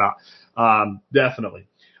talking about. Definitely.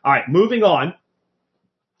 All right, moving on.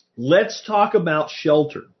 Let's talk about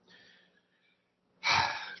shelter.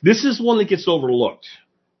 This is one that gets overlooked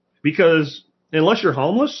because unless you're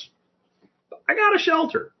homeless, I got a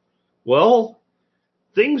shelter. Well,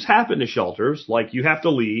 things happen to shelters, like you have to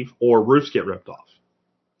leave or roofs get ripped off.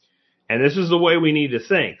 And this is the way we need to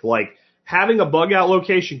think. Like, having a bug out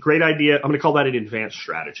location, great idea. I'm going to call that an advanced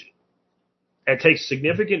strategy. It takes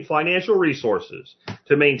significant financial resources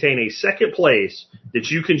to maintain a second place that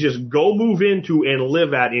you can just go move into and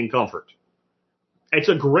live at in comfort. It's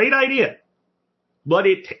a great idea. But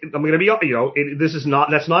I'm going to be, that's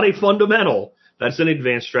not a fundamental. That's an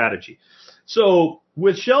advanced strategy. So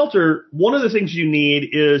with shelter, one of the things you need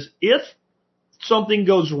is, if something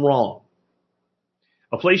goes wrong,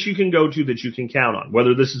 a place you can go to that you can count on,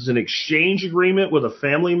 whether this is an exchange agreement with a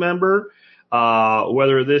family member,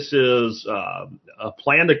 whether this is a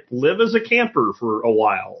plan to live as a camper for a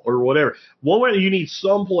while or whatever. One way, you need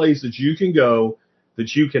some place that you can go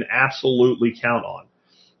that you can absolutely count on.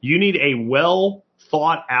 You need a well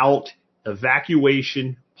thought out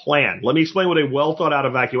evacuation plan. Let me explain what a well thought out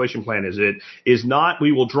evacuation plan is. It is not,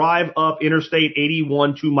 we will drive up Interstate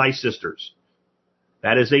 81 to my sister's.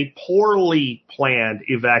 That is a poorly planned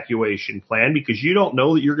evacuation plan, because you don't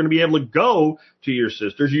know that you're going to be able to go to your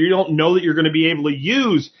sister's. You don't know that you're going to be able to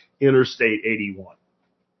use Interstate 81.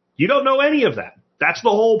 You don't know any of that. That's the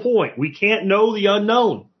whole point. We can't know the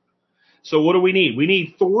unknown. So what do we need? We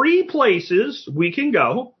need 3 places we can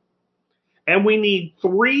go. And we need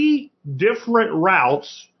 3 different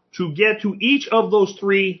routes to get to each of those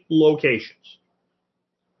 3 locations.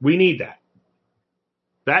 We need that.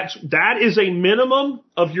 That is a minimum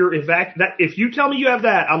of your if you tell me you have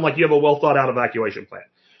that, I'm like, you have a well thought out evacuation plan.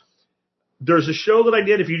 There's a show that I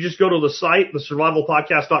did. If you just go to the site,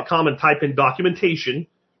 thesurvivalpodcast.com, and type in documentation,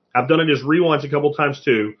 I've done it as rewinds a couple times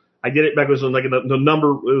too. I did it back when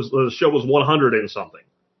the show was 100 and something.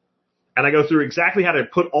 And I go through exactly how to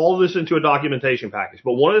put all of this into a documentation package.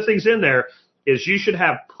 But one of the things in there is you should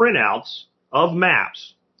have printouts of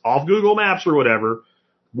maps off Google Maps or whatever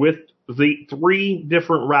with the 3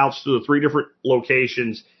 different routes to the 3 different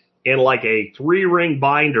locations in like a 3-ring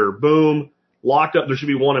binder. Boom, locked up. There should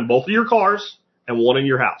be one in both of your cars and one in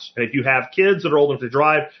your house. And if you have kids that are old enough to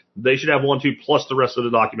drive, they should have one too, plus the rest of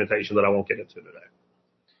the documentation that I won't get into today.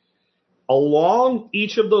 Along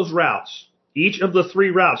each of those routes, each of the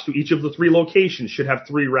 3 routes to each of the 3 locations should have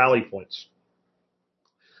 3 rally points.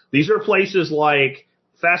 These are places like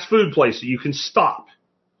fast food places you can stop,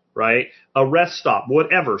 right? A rest stop,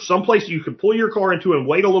 whatever. Some place you can pull your car into and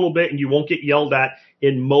wait a little bit and you won't get yelled at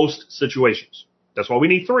in most situations. That's why we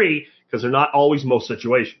need 3, because they're not always most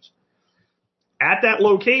situations. At that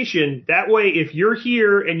location, that way if you're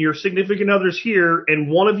here and your significant other's here and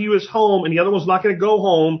one of you is home and the other one's not going to go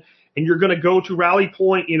home and you're going to go to rally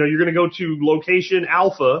point, you're going to go to location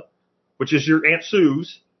Alpha, which is your Aunt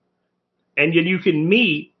Sue's, and then you can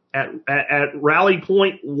meet at rally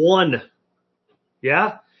point 1.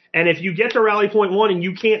 Yeah? And if you get to rally point 1 and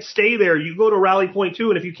you can't stay there, you go to rally point 2,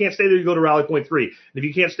 and if you can't stay there, you go to rally point 3. And if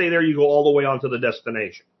you can't stay there, you go all the way on to the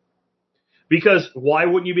destination. Because why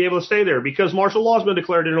wouldn't you be able to stay there? Because martial law's been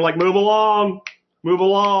declared, and they're like, move along, move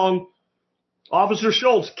along. Officer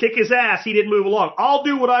Schultz, kick his ass, he didn't move along. I'll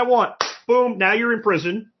do what I want. Boom, now you're in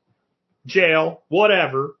prison, jail,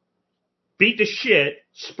 whatever. Beat to shit,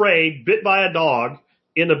 sprayed, bit by a dog,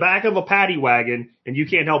 in the back of a paddy wagon, and you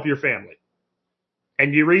can't help your family.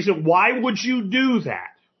 And the reason, why would you do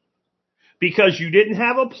that? Because you didn't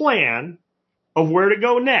have a plan of where to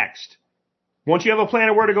go next. Once you have a plan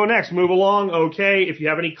of where to go next, move along, okay. If you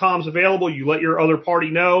have any comms available, you let your other party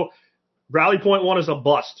know. Rally point 1 is a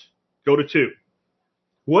bust. Go to 2.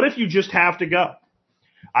 What if you just have to go?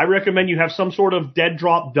 I recommend you have some sort of dead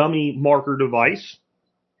drop dummy marker device.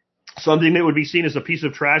 Something that would be seen as a piece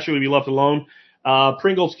of trash that would be left alone.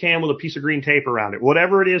 Pringles can with a piece of green tape around it.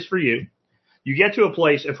 Whatever it is for you. You get to a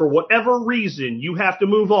place, and for whatever reason you have to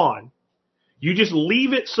move on. You just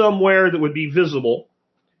leave it somewhere that would be visible.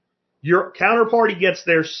 Your counterparty gets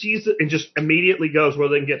there, sees it, and just immediately goes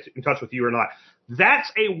whether they can get in touch with you or not.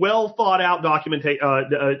 That's a well thought out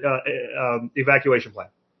evacuation plan.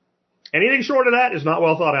 Anything short of that is not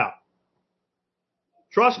well thought out.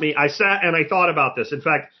 Trust me, I sat and I thought about this. In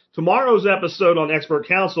fact, tomorrow's episode on Expert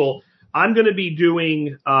Counsel, I'm going to be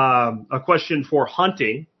doing a question for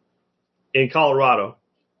hunting in Colorado.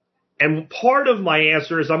 And part of my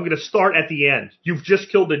answer is I'm going to start at the end. You've just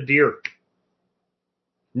killed a deer.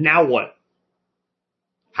 Now what?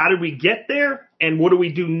 How did we get there? And what do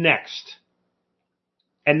we do next?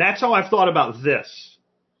 And that's how I've thought about this.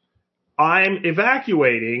 I'm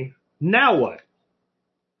evacuating. Now what?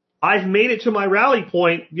 I've made it to my rally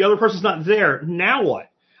point. The other person's not there. Now what?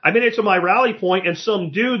 I made it to my rally point, and some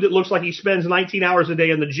dude that looks like he spends 19 hours a day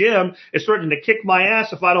in the gym is threatening to kick my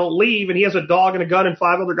ass if I don't leave, and he has a dog and a gun and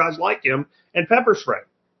 5 other guys like him and pepper spray.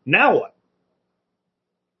 Now what?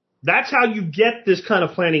 That's how you get this kind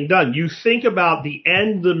of planning done. You think about the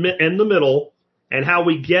end, and the middle, and how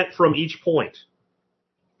we get from each point.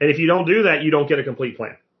 And if you don't do that, you don't get a complete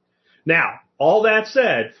plan. Now, all that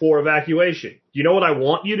said, for evacuation, you know what I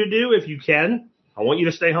want you to do if you can? I want you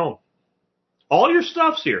to stay home. All your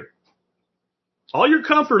stuff's here. All your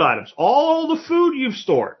comfort items, all the food you've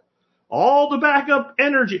stored, all the backup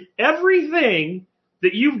energy, everything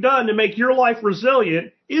that you've done to make your life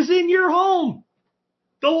resilient is in your home.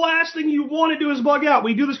 The last thing you want to do is bug out.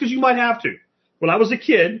 We do this because you might have to. When I was a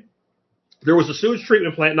kid, there was a sewage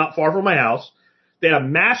treatment plant not far from my house. They had a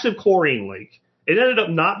massive chlorine leak. It ended up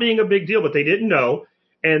not being a big deal, but they didn't know.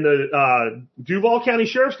 And the Duval County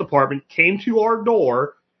Sheriff's Department came to our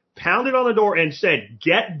door, pounded on the door, and said,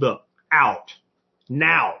 "Get the out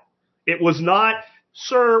now." It was not,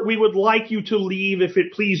 "Sir, we would like you to leave if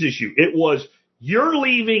it pleases you." It was, "You're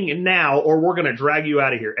leaving now or we're going to drag you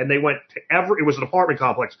out of here." And they went to it was an apartment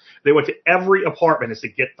complex. They went to every apartment and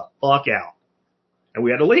said, "Get the fuck out." And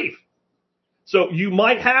we had to leave. So you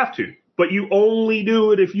might have to, but you only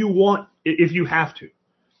do it if you have to.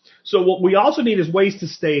 So what we also need is ways to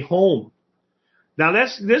stay home. Now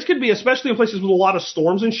this could be, especially in places with a lot of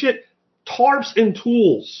storms and shit, tarps and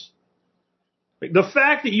tools. The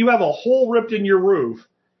fact that you have a hole ripped in your roof,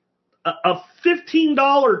 a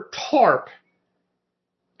 $15 tarp,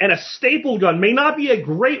 and a staple gun may not be a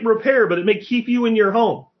great repair, but it may keep you in your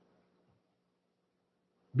home.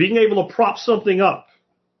 Being able to prop something up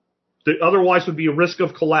that otherwise would be a risk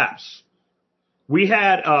of collapse. We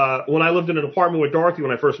had, when I lived in an apartment with Dorothy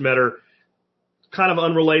when I first met her, kind of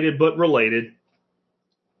unrelated but related,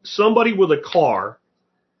 somebody with a car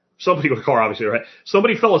obviously, right?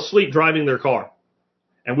 Somebody fell asleep driving their car.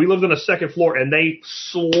 And we lived on a second floor, and they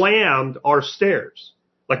slammed our stairs.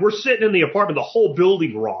 Like, we're sitting in the apartment, the whole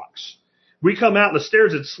building rocks. We come out, and the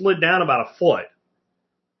stairs had slid down about a foot.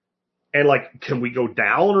 And, like, can we go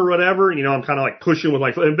down or whatever? And, I'm kind of, like, pushing with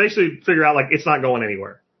my foot. And basically figure out, like, it's not going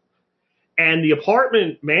anywhere. And the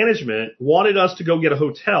apartment management wanted us to go get a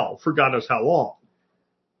hotel for God knows how long.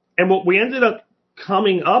 And what we ended up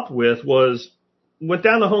coming up with was went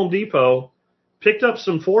down to Home Depot, picked up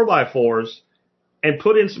some 4x4s, and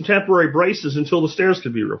put in some temporary braces until the stairs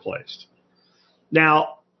could be replaced.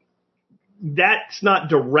 Now, that's not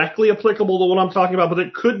directly applicable to what I'm talking about, but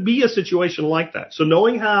it could be a situation like that. So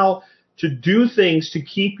knowing how to do things to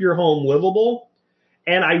keep your home livable,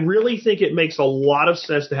 and I really think it makes a lot of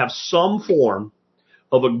sense to have some form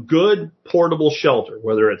of a good portable shelter,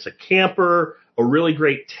 whether it's a camper, a really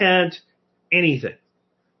great tent, anything.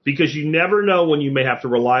 Because you never know when you may have to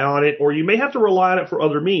rely on it, or you may have to rely on it for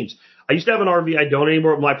other means. I used to have an RV. I don't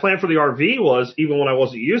anymore. My plan for the RV was, even when I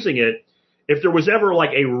wasn't using it, if there was ever like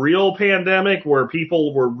a real pandemic where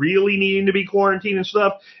people were really needing to be quarantined and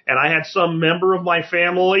stuff, and I had some members of my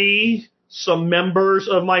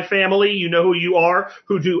family, you know who you are,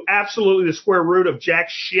 who do absolutely the square root of jack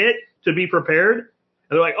shit to be prepared. And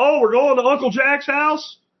they're like, oh, we're going to Uncle Jack's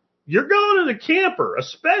house? You're going to the camper,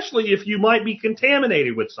 especially if you might be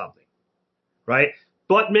contaminated with something, right?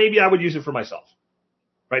 But maybe I would use it for myself,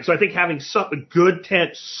 right? So I think having a good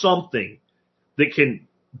tent, something that can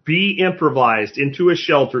be improvised into a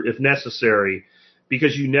shelter if necessary,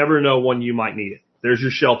 because you never know when you might need it. There's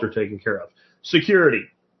your shelter taken care of. Security.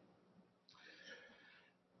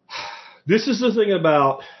 This is the thing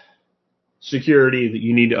about security that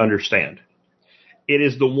you need to understand. It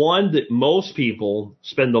is the one that most people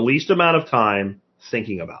spend the least amount of time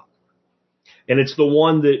thinking about. And it's the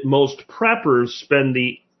one that most preppers spend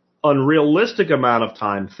the unrealistic amount of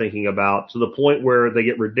time thinking about, to the point where they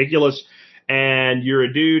get ridiculous, and you're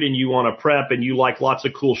a dude and you want to prep and you like lots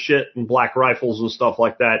of cool shit and black rifles and stuff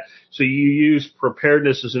like that. So you use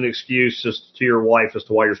preparedness as an excuse to your wife as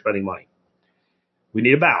to why you're spending money. We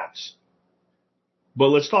need a balance. But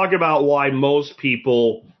let's talk about why most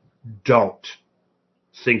people don't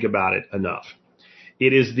think about it enough.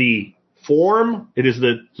 It is the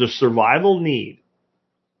survival need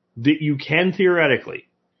that you can theoretically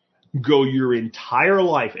go your entire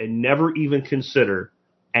life and never even consider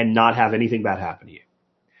and not have anything bad happen to you.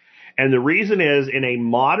 And the reason is, in a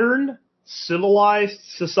modern civilized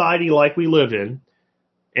society like we live in,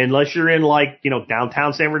 unless you're in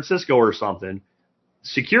downtown San Francisco or something,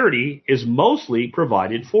 security is mostly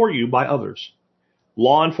provided for you by others.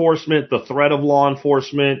 Law enforcement, the threat of law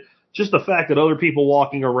enforcement, just the fact that other people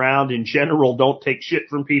walking around in general don't take shit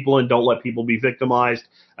from people and don't let people be victimized,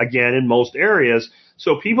 again, in most areas.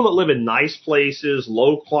 So people that live in nice places,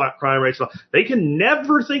 low crime rates, they can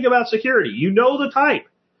never think about security. You know the type.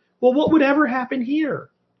 Well, what would ever happen here?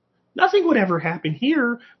 Nothing would ever happen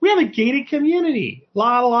here. We have a gated community.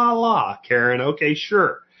 La, la, la. Karen, okay,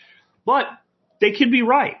 sure. But they could be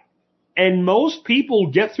right. And most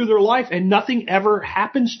people get through their life and nothing ever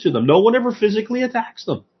happens to them. No one ever physically attacks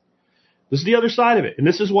them. This is the other side of it. And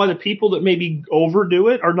this is why the people that maybe overdo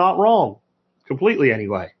it are not wrong. Completely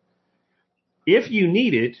anyway. If you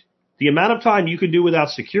need it, the amount of time you can do without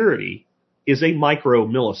security is a micro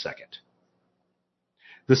millisecond.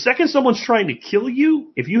 The second someone's trying to kill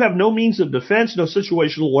you, if you have no means of defense, no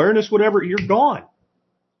situational awareness, whatever, you're gone.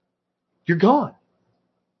 You're gone.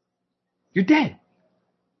 You're dead.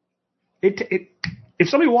 If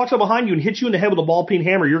somebody walks up behind you and hits you in the head with a ball-peen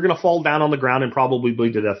hammer, you're going to fall down on the ground and probably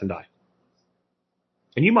bleed to death and die.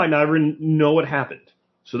 And you might not even know what happened.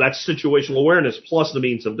 So that's situational awareness plus the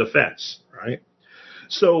means of defense, right?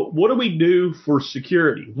 So what do we do for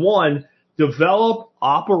security? One, develop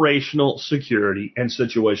operational security and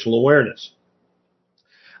situational awareness.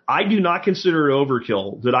 I do not consider it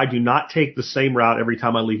overkill that I do not take the same route every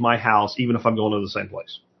time I leave my house, even if I'm going to the same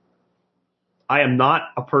place. I am not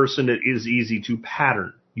a person that is easy to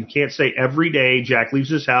pattern. You can't say every day Jack leaves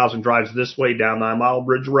his house and drives this way down 9 Mile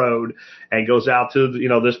Bridge Road and goes out to,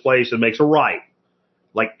 this place and makes a right.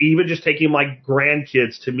 Like even just taking my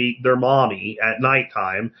grandkids to meet their mommy at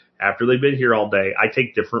nighttime after they've been here all day, I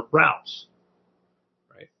take different routes.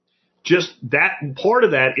 Right? Just that part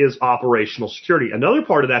of that is operational security. Another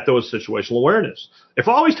part of that, though, is situational awareness. If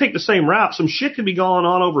I always take the same route, some shit could be going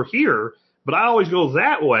on over here, but I always go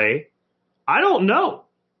that way. I don't know.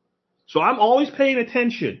 So I'm always paying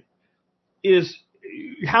attention. Is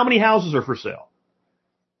how many houses are for sale?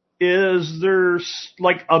 Is there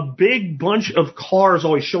like a big bunch of cars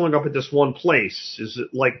always showing up at this one place? Is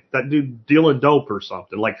it like that dude dealing dope or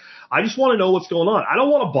something? Like, I just want to know what's going on. I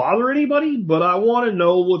don't want to bother anybody, but I want to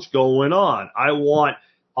know what's going on. I want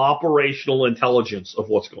operational intelligence of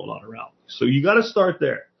what's going on around. So you got to start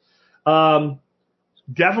there.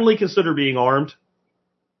 Definitely consider being armed.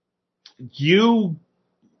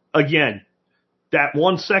 Again, that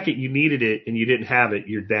 1 second you needed it and you didn't have it,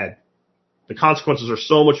 you're dead. The consequences are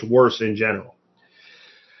so much worse in general.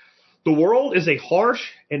 The world is a harsh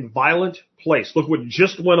and violent place. Look what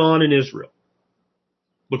just went on in Israel.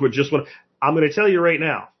 Look what just went. I'm going to tell you right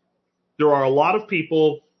now, there are a lot of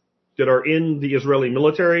people that are in the Israeli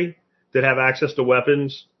military that have access to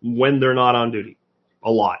weapons when they're not on duty. A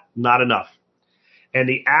lot, not enough. And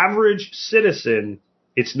the average citizen,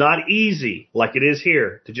 it's not easy like it is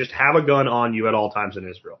here to just have a gun on you at all times in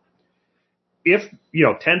Israel. If,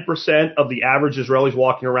 10% of the average Israelis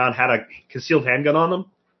walking around had a concealed handgun on them,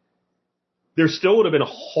 there still would have been a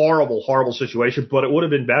horrible, horrible situation, but it would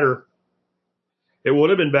have been better. It would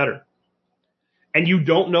have been better. And you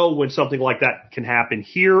don't know when something like that can happen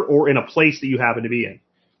here or in a place that you happen to be in.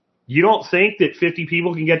 You don't think that 50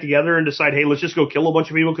 people can get together and decide, hey, let's just go kill a bunch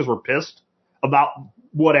of people because we're pissed about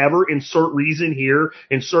whatever, insert reason here,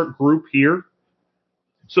 insert group here.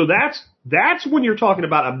 So that's when you're talking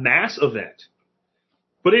about a mass event.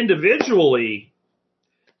 But individually,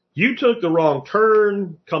 you took the wrong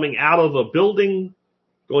turn coming out of a building,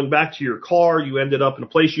 going back to your car, you ended up in a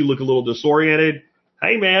place you look a little disoriented.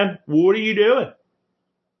 Hey, man, what are you doing?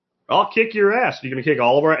 I'll kick your ass. You're going to kick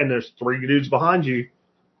all of our, and there's 3 dudes behind you.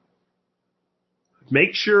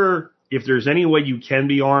 Make sure if there's any way you can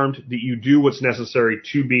be armed, that you do what's necessary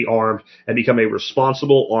to be armed and become a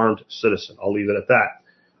responsible armed citizen. I'll leave it at that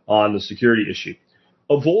on the security issue.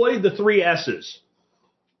 Avoid the 3 S's.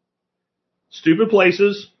 Stupid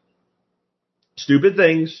places, stupid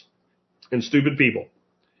things, and stupid people.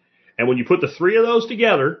 And when you put the 3 of those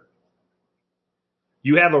together,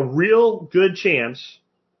 you have a real good chance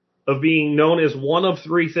of being known as one of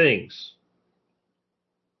 3 things: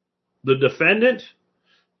 the defendant,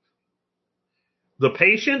 the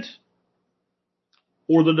patient,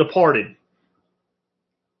 or the departed.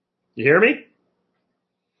 You hear me?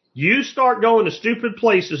 You start going to stupid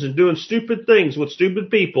places and doing stupid things with stupid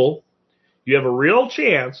people, you have a real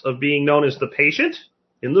chance of being known as the patient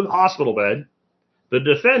in the hospital bed, the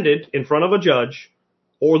defendant in front of a judge,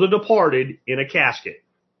 or the departed in a casket.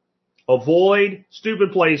 Avoid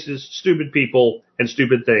stupid places, stupid people, and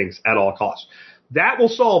stupid things at all costs. That will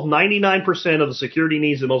solve 99% of the security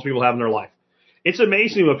needs that most people have in their life. It's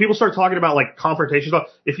amazing when people start talking about like confrontation stuff.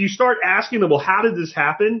 If you start asking them, well, how did this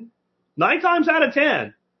happen? 9 times out of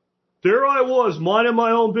 10, there I was minding my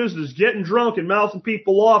own business, getting drunk and mouthing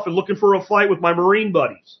people off and looking for a fight with my Marine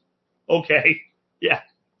buddies. Okay. Yeah.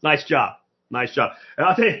 Nice job. Nice job. And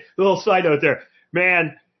I'll tell you a little side note there.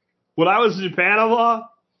 Man, when I was in Panama,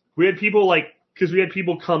 we had people because we had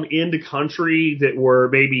people come into country that were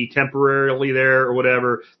maybe temporarily there or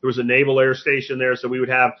whatever. There was a naval air station there. So we would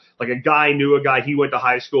have like a guy knew a guy he went to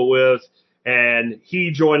high school with, and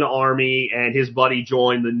he joined the Army and his buddy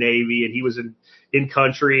joined the Navy, and he was in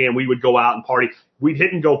country, and we would go out and party. We'd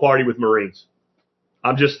hit and go party with Marines.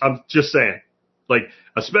 I'm just saying, like,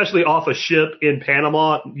 especially off a ship in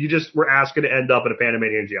Panama, you just were asking to end up in a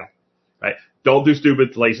Panamanian jail, right? Don't do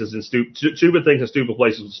stupid places and stupid things in stupid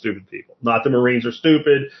places with stupid people. Not the Marines are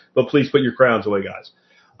stupid, but please put your crowns away, guys.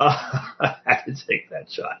 I had to take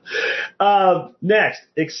that shot. Next,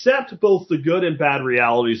 accept both the good and bad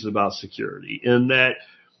realities about security, in that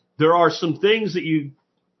there are some things that you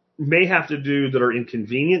may have to do that are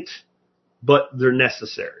inconvenient, but they're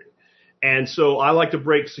necessary. And so I like to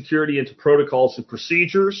break security into protocols and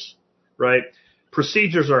procedures, right?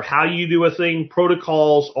 Procedures are how you do a thing.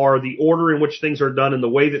 Protocols are the order in which things are done and the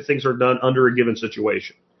way that things are done under a given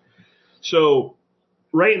situation. So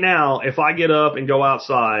right now, if I get up and go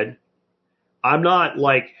outside, I'm not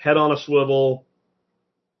like head on a swivel,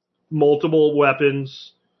 multiple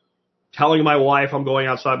weapons, telling my wife I'm going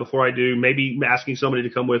outside before I do, maybe asking somebody to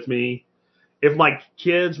come with me. If my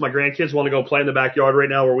grandkids want to go play in the backyard right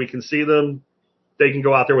now where we can see them, they can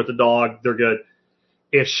go out there with the dog. They're good.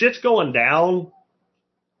 If shit's going down,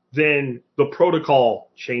 then the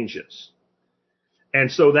protocol changes.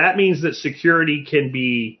 And so that means that security can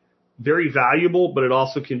be very valuable, but it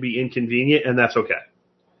also can be inconvenient, and that's okay.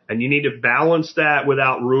 And you need to balance that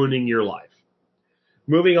without ruining your life.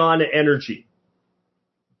 Moving on to energy.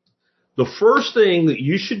 The first thing that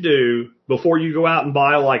you should do before you go out and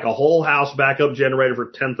buy like a whole house backup generator for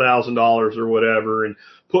 $10,000 or whatever, and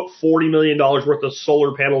put $40 million worth of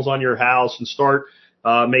solar panels on your house and start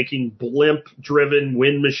making blimp-driven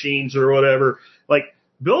wind machines or whatever, like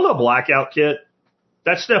build a blackout kit.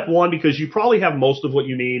 That's step one, because you probably have most of what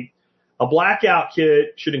you need. A blackout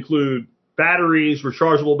kit should include batteries,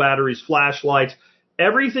 rechargeable batteries, flashlights,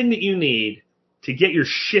 everything that you need to get your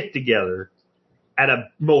shit together at a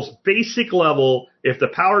most basic level if the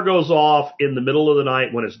power goes off in the middle of the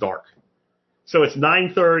night when it's dark. So it's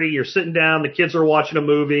 9:30, you're sitting down, the kids are watching a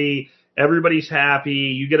movie, everybody's happy,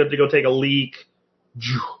 you get up to go take a leak,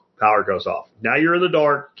 power goes off. Now you're in the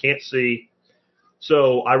dark, can't see.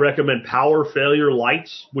 So I recommend power failure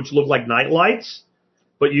lights, which look like night lights,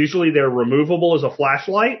 but usually they're removable as a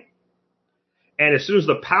flashlight. And as soon as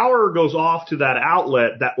the power goes off to that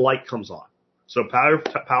outlet, that light comes on. So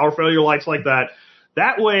power failure lights like that.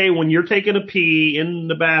 That way, when you're taking a pee in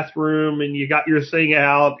the bathroom and you got your thing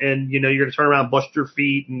out and, you're going to turn around and bust your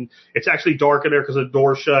feet and it's actually dark in there because the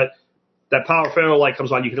door's shut, that power failure light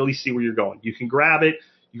comes on. You can at least see where you're going. You can grab it,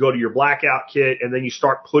 you go to your blackout kit, and then you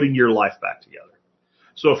start putting your life back together.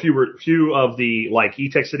 So a few of the like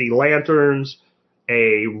E-Tech City lanterns,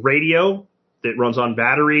 a radio that runs on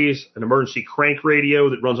batteries, an emergency crank radio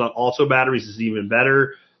that runs on also batteries is even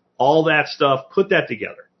better. All that stuff, put that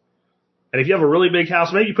together. And if you have a really big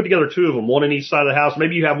house, maybe you put together two of them, one in each side of the house.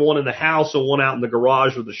 Maybe you have one in the house and one out in the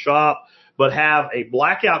garage or the shop, but have a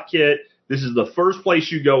blackout kit. This is the first place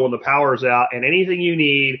you go when the power is out, and anything you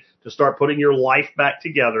need to start putting your life back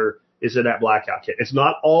together is in that blackout kit. It's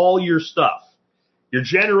not all your stuff. Your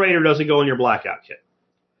generator doesn't go in your blackout kit.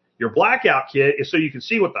 Your blackout kit is so you can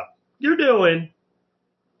see what you're doing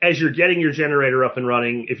as you're getting your generator up and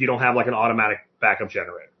running if you don't have like an automatic backup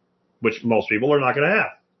generator, which most people are not going to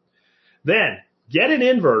have. Then get an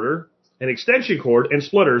inverter, an extension cord, and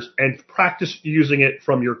splitters, and practice using it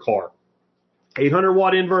from your car.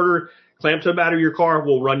 800-watt inverter clamped to a battery of your car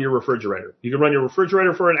will run your refrigerator. You can run your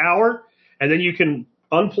refrigerator for an hour, and then you can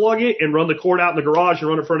unplug it and run the cord out in the garage and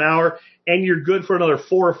run it for an hour, and you're good for another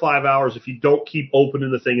 4 or 5 hours if you don't keep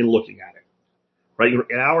opening the thing and looking at it. Right?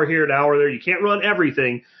 An hour here, an hour there. You can't run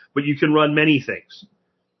everything, but you can run many things.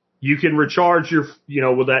 You can recharge with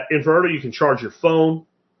that inverter, you can charge your phone.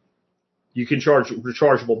 You can charge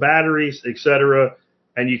rechargeable batteries, etc.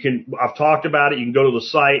 And I've talked about it. You can go to the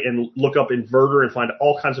site and look up inverter and find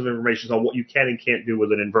all kinds of information on what you can and can't do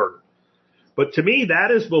with an inverter. But to me,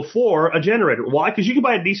 that is before a generator. Why? Because you can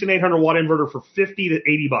buy a decent 800-watt inverter for $50 to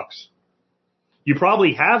 $80. You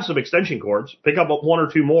probably have some extension cords. Pick up one or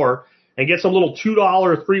two more and get some little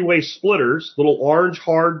 $2 three-way splitters, little orange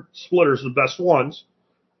hard splitters, the best ones.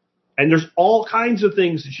 And there's all kinds of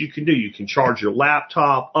things that you can do. You can charge your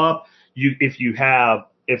laptop up.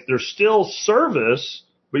 If there's still service,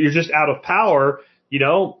 but you're just out of power,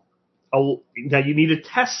 now you need to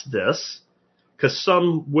test this because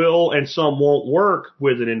some will and some won't work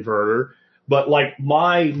with an inverter. But like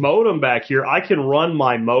my modem back here, I can run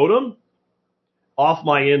my modem off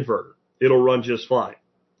my inverter. It'll run just fine.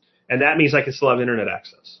 And that means I can still have internet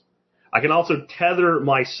access. I can also tether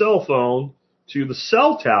my cell phone to the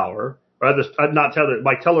cell tower.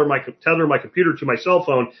 Tether my computer to my cell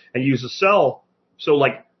phone and use a cell. So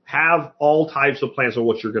have all types of plans on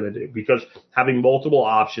what you're going to do because having multiple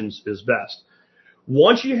options is best.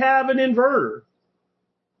 Once you have an inverter,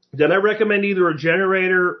 then I recommend either a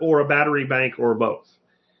generator or a battery bank or both.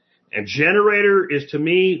 And generator is to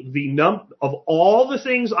me of all the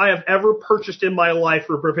things I have ever purchased in my life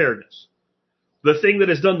for preparedness. The thing that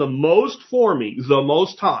has done the most for me, the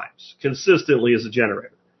most times, consistently is a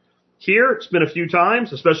generator. Here, it's been a few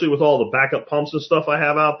times, especially with all the backup pumps and stuff I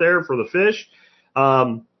have out there for the fish.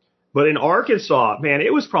 But in Arkansas, man,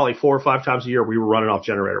 it was probably 4 or 5 times a year we were running off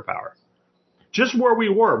generator power. Just where we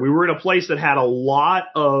were. We were in a place that had a lot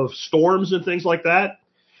of storms and things like that.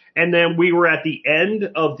 And then we were at the end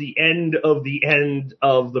of the end of the end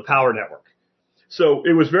of the power network. So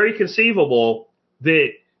it was very conceivable that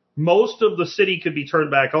most of the city could be turned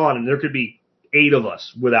back on and there could be 8 of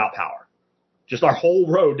us without power. Just our whole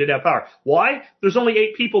road didn't have power. Why? There's only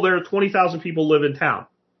 8 people there. 20,000 people live in town.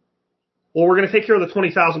 Well, we're going to take care of the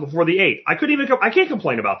 20,000 before the 8. I can't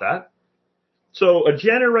complain about that. So a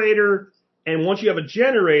generator, and once you have a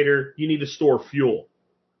generator, you need to store fuel.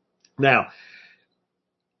 Now,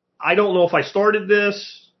 I don't know if I started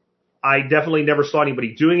this. I definitely never saw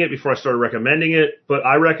anybody doing it before I started recommending it, but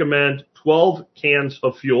I recommend 12 cans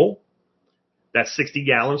of fuel. That's 60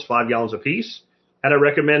 gallons, 5 gallons apiece. And I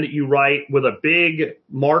recommend that you write with a big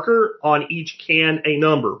marker on each can a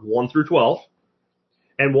number, 1 through 12.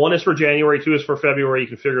 And 1 is for January, 2 is for February. You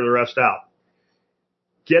can figure the rest out.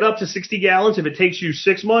 Get up to 60 gallons. If it takes you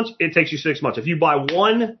 6 months, it takes you 6 months. If you buy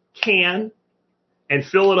 1 can and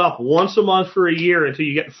fill it up once a month for a year until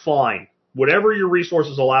you get fine, whatever your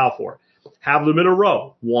resources allow for, have them in a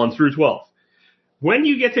row, 1 through 12. When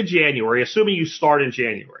you get to January, assuming you start in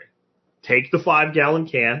January, take the 5-gallon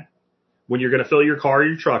can. When you're going to fill your car or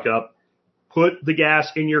your truck up, put the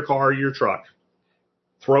gas in your car or your truck.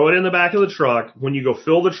 Throw it in the back of the truck. When you go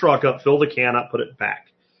fill the truck up, fill the can up, put it back.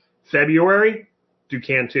 February, do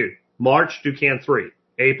can 2. March, do can 3.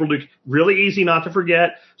 April, really easy not to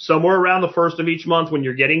forget. Somewhere around the 1st of each month when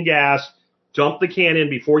you're getting gas, dump the can in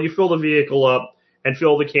before you fill the vehicle up and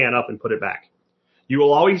fill the can up and put it back. You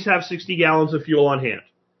will always have 60 gallons of fuel on hand.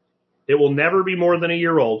 It will never be more than a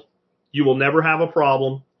year old. You will never have a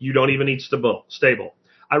problem. You don't even need stable.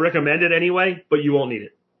 I recommend it anyway, but you won't need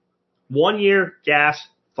it. 1 year gas,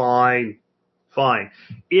 fine.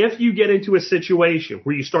 If you get into a situation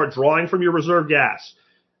where you start drawing from your reserve gas,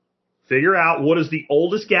 figure out what is the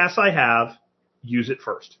oldest gas I have, use it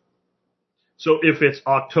first. So if it's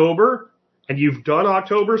October and you've done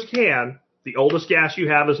October's can, the oldest gas you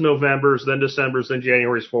have is November's, then December's, then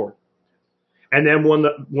January's forward. And then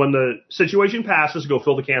when the situation passes, go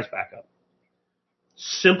fill the cans back up.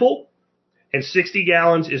 Simple, and 60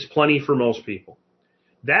 gallons is plenty for most people.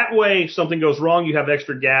 That way, if something goes wrong, you have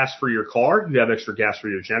extra gas for your car, you have extra gas for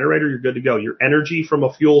your generator, you're good to go. Your energy from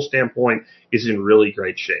a fuel standpoint is in really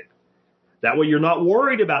great shape. That way, you're not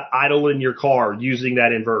worried about idling your car using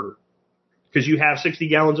that inverter because you have 60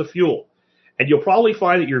 gallons of fuel. And you'll probably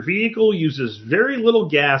find that your vehicle uses very little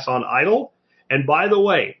gas on idle. And by the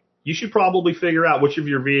way, you should probably figure out which of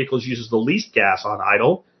your vehicles uses the least gas on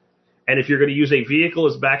idle. And if you're going to use a vehicle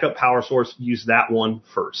as backup power source, use that one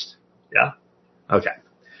first. Yeah? Okay.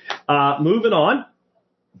 Moving on.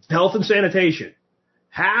 Health and sanitation.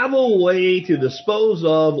 Have a way to dispose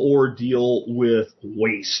of or deal with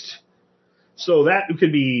waste. So that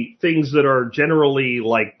could be things that are generally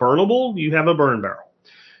like burnable. You have a burn barrel.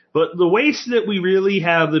 But the waste that we really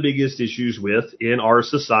have the biggest issues with in our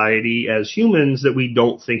society as humans that we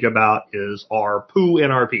don't think about is our poo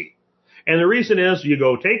and our pee. And the reason is you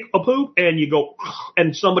go take a poop and you go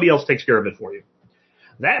and somebody else takes care of it for you.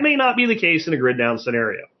 That may not be the case in a grid down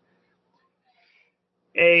scenario.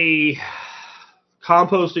 A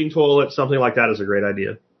composting toilet, something like that is a great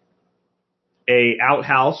idea. A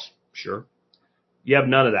outhouse, sure. You have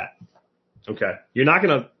none of that. Okay. You're not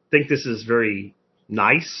going to think this is very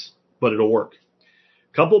nice, but it'll work.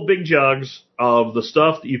 Couple big jugs of the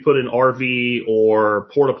stuff that you put in RV or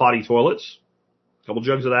porta potty toilets. Couple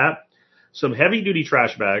jugs of that. Some heavy duty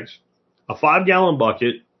trash bags, a 5-gallon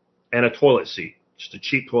bucket, and a toilet seat. Just a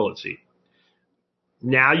cheap toilet seat.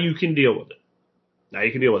 Now you can deal with it.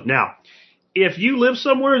 Now, if you live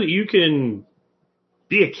somewhere that you can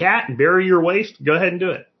be a cat and bury your waste, go ahead and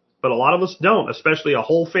do it. But a lot of us don't, especially a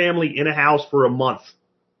whole family in a house for a month,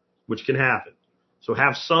 which can happen. So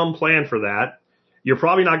have some plan for that. You're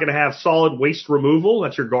probably not going to have solid waste removal.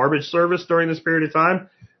 That's your garbage service during this period of time.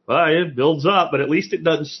 Well, it builds up, but at least it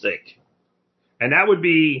doesn't stink. And that would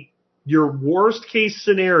be your worst case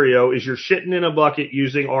scenario is you're shitting in a bucket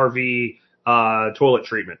using RV toilet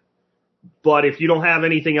treatment. But if you don't have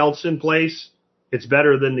anything else in place, it's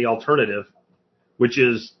better than the alternative, which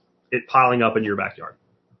is it piling up in your backyard.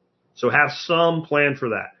 So have some plan for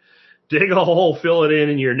that. Dig a hole, fill it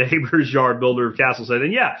in your neighbor's yard, builder of Castle said.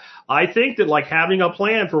 And yeah, I think that like having a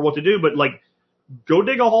plan for what to do, but like go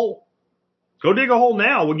dig a hole. Go dig a hole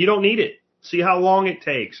now when you don't need it. See how long it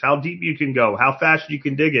takes, how deep you can go, how fast you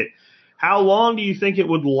can dig it. How long do you think it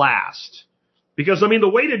would last? Because, I mean, the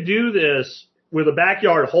way to do this with a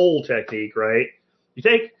backyard hole technique, right? You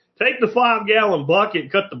take the 5-gallon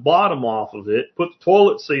bucket, cut the bottom off of it, put the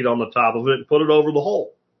toilet seat on the top of it, and put it over the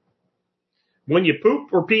hole. When you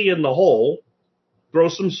poop or pee in the hole, throw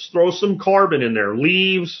some carbon in there,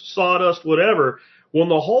 leaves, sawdust, whatever. When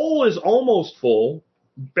the hole is almost full,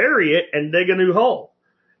 bury it and dig a new hole.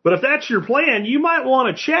 But if that's your plan, you might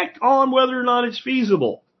want to check on whether or not it's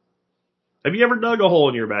feasible. Have you ever dug a hole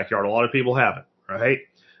in your backyard? A lot of people haven't, right?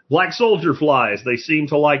 Black soldier flies, they seem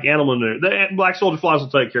to like animal manure. Black soldier flies will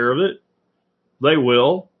take care of it. They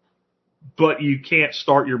will. But you can't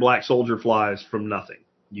start your black soldier flies from nothing.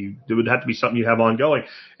 It would have to be something you have ongoing.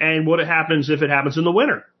 And what happens if it happens in the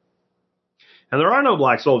winter? And there are no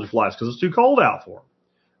black soldier flies because it's too cold out for them.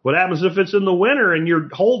 What happens if it's in the winter and your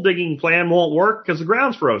hole digging plan won't work because the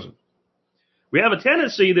ground's frozen? We have a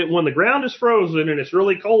tendency that when the ground is frozen and it's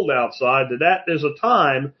really cold outside, that is a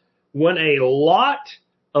time when a lot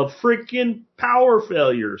of freaking power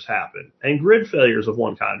failures happen and grid failures of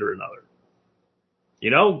one kind or another. You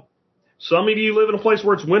know, some of you live in a place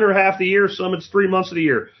where it's winter half the year, some it's 3 months of the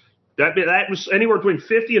year. That was anywhere between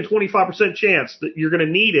 50 and 25% chance that you're going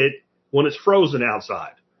to need it when it's frozen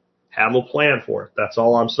outside. Have a plan for it. That's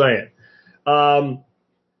all I'm saying.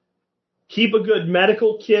 Keep a good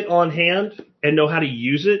medical kit on hand and know how to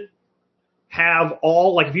use it. Have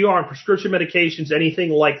all, like if you are on prescription medications,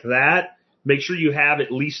 anything like that, make sure you have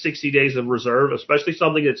at least 60 days of reserve, especially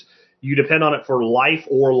something that's you depend on it for life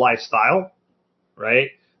or lifestyle,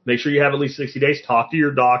 right? Make sure you have at least 60 days. Talk to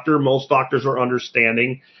your doctor. Most doctors are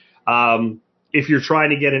understanding. if you're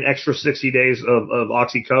trying to get an extra 60 days of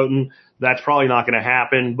oxycodone, that's probably not going to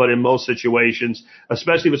happen. But in most situations,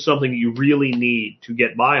 especially if it's something you really need to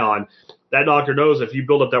get by on, that doctor knows if you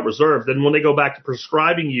build up that reserve, then when they go back to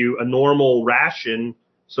prescribing you a normal ration,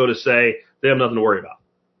 so to say, they have nothing to worry about.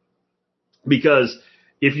 Because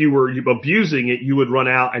if you were abusing it, you would run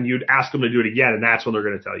out and you'd ask them to do it again, and that's when they're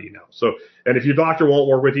going to tell you no. So, and if your doctor won't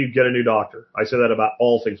work with you, get a new doctor. I say that about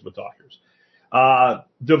all things with doctors.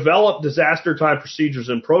 Develop disaster time procedures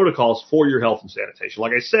and protocols for your health and sanitation.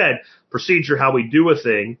 Like I said, procedure, how we do a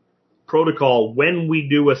thing, protocol, when we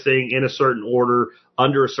do a thing in a certain order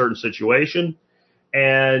under a certain situation.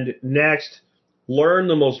 And next, learn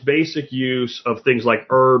the most basic use of things like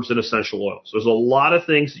herbs and essential oils. There's a lot of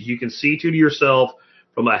things that you can see to yourself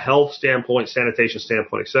from a health standpoint, sanitation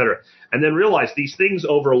standpoint, et cetera. And then realize these things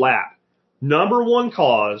overlap. Number one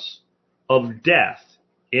cause of death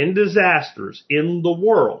in disasters in the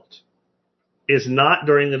world is not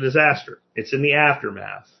during the disaster. It's in the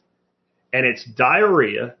aftermath. And it's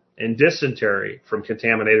diarrhea and dysentery from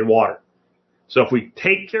contaminated water. So if we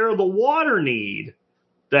take care of the water need,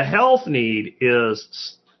 the health need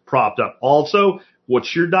is propped up. Also,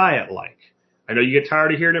 what's your diet like? I know you get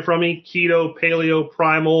tired of hearing it from me. Keto, paleo,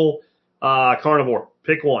 primal, carnivore.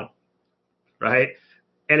 Pick one, right?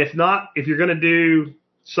 And if not, if you're going to do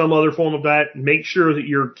some other form of diet, make sure that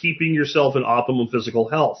you're keeping yourself in optimum physical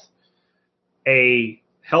health. A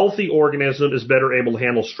healthy organism is better able to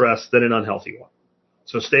handle stress than an unhealthy one.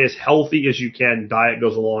 So stay as healthy as you can. Diet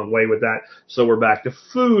goes a long way with that. So we're back to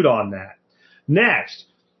food on that. Next,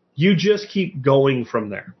 you just keep going from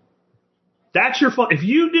there. That's your fun. If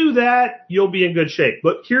you do that, you'll be in good shape.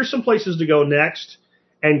 But here's some places to go next,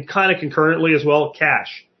 and kind of concurrently as well,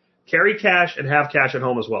 cash. Carry cash and have cash at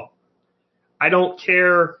home as well. I don't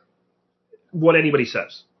care what anybody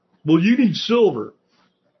says. Well, you need silver.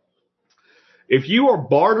 If you are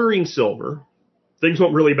bartering silver, things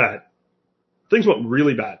went really bad. Things went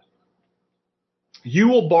really bad. You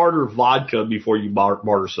will barter vodka before you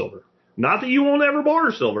barter silver. Not that you won't ever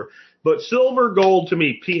barter silver, but silver, gold, to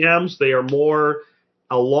me, PMs, they are more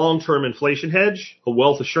a long-term inflation hedge, a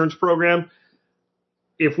wealth assurance program.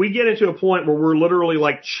 If we get into a point where we're literally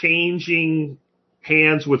like changing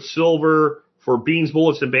hands with silver for beans,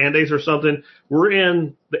 bullets, and Band-Aids or something, we're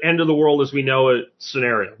in the end of the world as we know it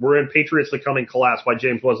scenario. We're in Patriots the Coming Collapse by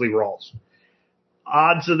James Wesley Rawls.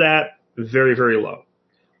 Odds of that, very, very low.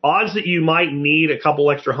 Odds that you might need a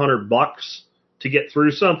couple extra $100 to get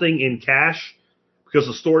through something in cash because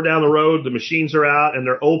the store down the road, the machines are out and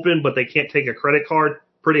they're open, but they can't take a credit card,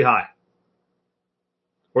 pretty high.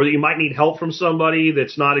 Or that you might need help from somebody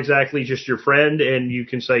that's not exactly just your friend and you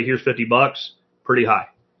can say, here's $50, pretty high.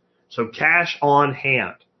 So cash on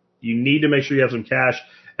hand. You need to make sure you have some cash.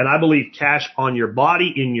 And I believe cash on your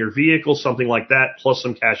body, in your vehicle, something like that, plus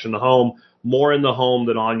some cash in the home, more in the home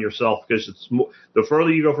than on yourself, because it's the further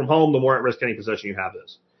you go from home, the more at risk any possession you have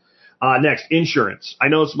is. Next, insurance. I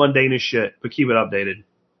know it's mundane as shit, but keep it updated.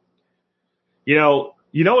 You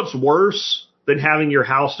know what's worse than having your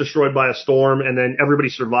house destroyed by a storm and then everybody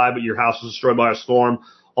survived, but your house was destroyed by a storm?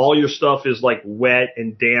 All your stuff is like wet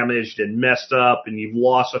and damaged and messed up and you've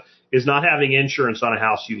lost, is not having insurance on a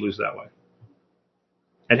house you lose that way.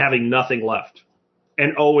 And having nothing left.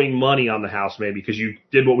 And owing money on the house maybe because you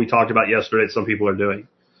did what we talked about yesterday that some people are doing.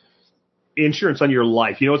 Insurance on your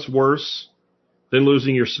life. You know what's worse than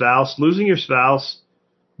losing your spouse? Losing your spouse,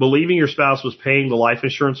 believing your spouse was paying the life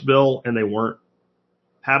insurance bill and they weren't.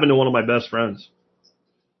 Happened to one of my best friends.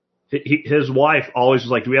 His wife always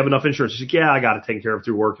was like, do we have enough insurance? She's like, yeah, I got it taken care of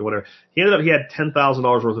through work and whatever. He had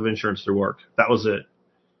 $10,000 worth of insurance through work. That was it.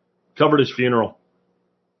 Covered his funeral.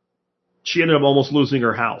 She ended up almost losing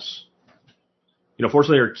her house. You know,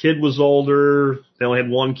 fortunately her kid was older. They only had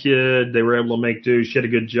one kid. They were able to make do. She had a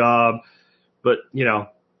good job, but you know,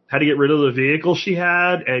 had to get rid of the vehicle she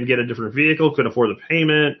had and get a different vehicle. Couldn't afford the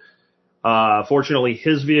payment. Fortunately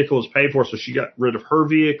his vehicle was paid for, so she got rid of her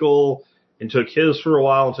vehicle and took his for a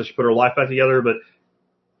while until she put her life back together. But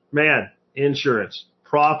man, insurance,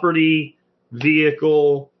 property,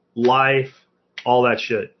 vehicle, life, all that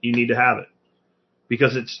shit. You need to have it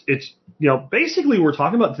because it's, you know, basically what we're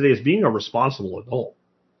talking about today is being a responsible adult.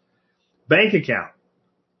 Bank account.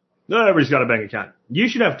 Not everybody's got a bank account. You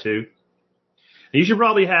should have two. And you should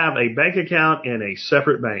probably have a bank account in a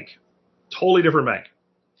separate bank. Totally different bank.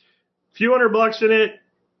 A few $100 in it.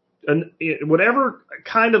 And whatever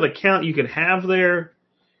kind of account you can have there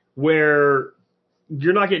where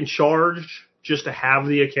you're not getting charged just to have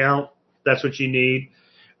the account. That's what you need.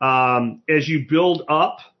 As you build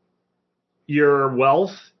up your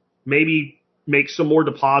wealth, maybe make some more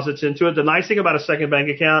deposits into it. The nice thing about a second bank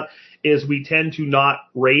account is we tend to not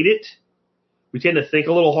rate it. We tend to think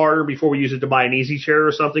a little harder before we use it to buy an easy chair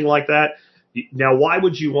or something like that. Now, why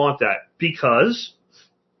would you want that? Because,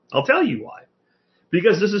 I'll tell you why.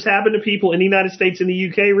 Because this has happened to people in the United States and the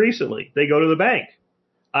UK recently. They go to the bank.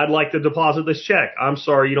 I'd like to deposit this check. I'm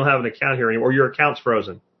sorry, you don't have an account here anymore. Your account's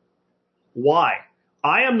frozen. Why?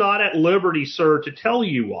 I am not at liberty, sir, to tell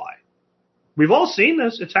you why. We've all seen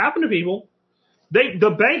this. It's happened to people.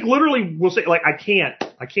 The bank literally will say, like, I can't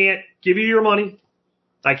give you your money.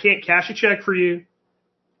 I can't cash a check for you.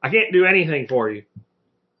 I can't do anything for you.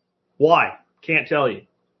 Why? Can't tell you.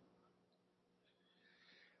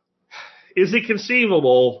 Is it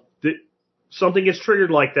conceivable that something gets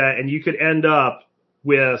triggered like that and you could end up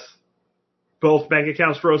with both bank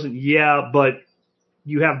accounts frozen? Yeah, but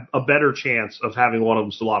you have a better chance of having one of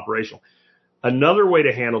them still operational. Another way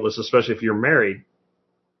to handle this, especially if you're married,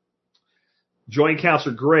 joint accounts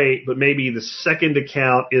are great, but maybe the second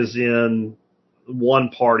account is in one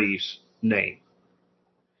party's name.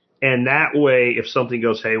 And that way, if something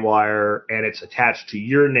goes haywire and it's attached to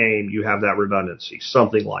your name, you have that redundancy,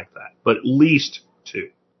 something like that. But at least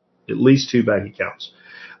two bank accounts.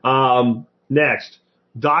 Next,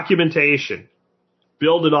 documentation.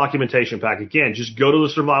 Build a documentation pack. Again, just go to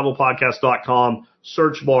thesurvivalpodcast.com,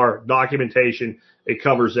 search bar, documentation. It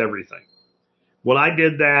covers everything. When I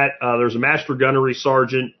did that, there's a master gunnery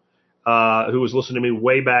sergeant who was listening to me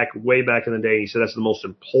way back in the day. He said that's the most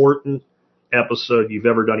important episode you've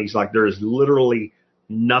ever done. He's like, there is literally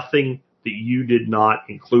nothing that you did not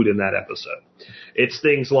include in that episode. It's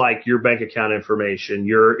things like your bank account information,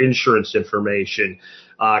 your insurance information,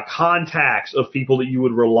 contacts of people that you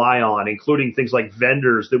would rely on, including things like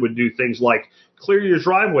vendors that would do things like clear your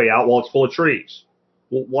driveway out while it's full of trees.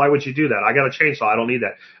 Well, why would you do that? I got a chainsaw. I don't need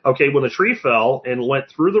that. Okay, when the tree fell and went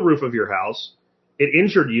through the roof of your house, it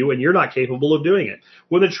injured you and you're not capable of doing it.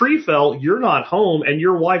 When the tree fell, you're not home and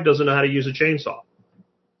your wife doesn't know how to use a chainsaw.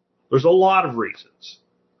 There's a lot of reasons.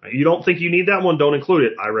 You don't think you need that one? Don't include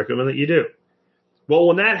it. I recommend that you do. Well,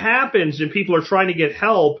 when that happens and people are trying to get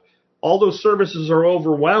help, all those services are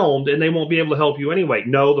overwhelmed and they won't be able to help you anyway.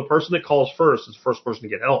 No, the person that calls first is the first person to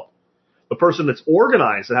get help. The person that's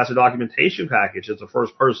organized that has a documentation package is the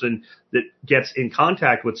first person that gets in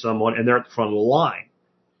contact with someone and they're at the front of the line.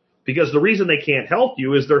 Because the reason they can't help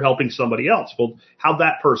you is they're helping somebody else. Well, how'd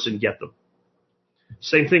that person get them?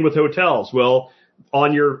 Same thing with hotels. Well,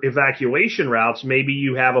 on your evacuation routes, maybe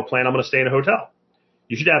you have a plan, I'm going to stay in a hotel.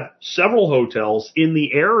 You should have several hotels in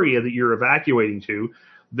the area that you're evacuating to.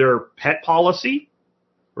 Their pet policy,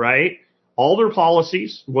 right? All their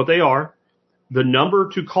policies, what they are, the number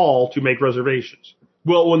to call to make reservations.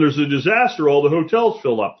 Well, when there's a disaster, all the hotels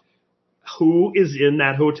fill up. Who is in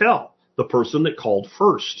that hotel? The person that called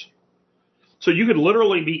first. So you could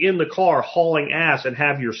literally be in the car hauling ass and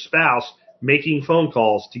have your spouse making phone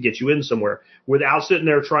calls to get you in somewhere without sitting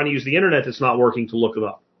there trying to use the internet that's not working to look them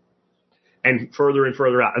up. And further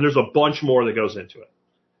out. And there's a bunch more that goes into it.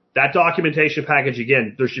 That documentation package,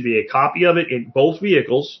 again, there should be a copy of it in both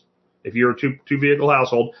vehicles. If you're a two vehicle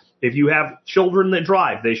household, if you have children that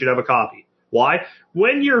drive, they should have a copy. Why?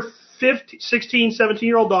 When your 16,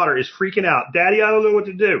 17-year-old daughter is freaking out, Daddy, I don't know what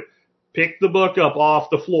to do. Pick the book up off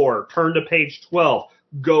the floor. Turn to page 12.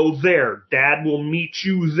 Go there. Dad will meet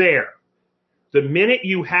you there. The minute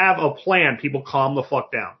you have a plan, people calm the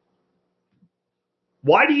fuck down.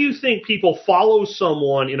 Why do you think people follow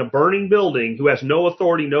someone in a burning building who has no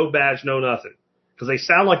authority, no badge, no nothing? Because they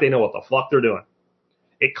sound like they know what the fuck they're doing.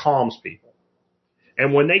 It calms people.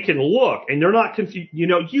 And when they can look and they're not confused, you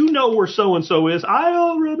know where so-and-so is. I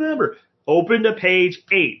don't remember. Open to page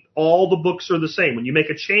 8. All the books are the same. When you make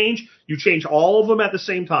a change, you change all of them at the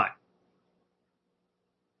same time.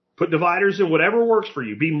 Put dividers in whatever works for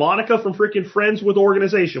you. Be Monica from freaking Friends with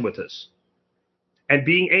Organization with this. And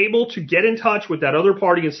being able to get in touch with that other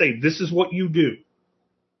party and say, this is what you do.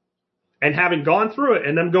 And having gone through it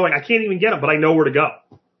and them going, I can't even get it, but I know where to go.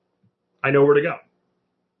 I know where to go.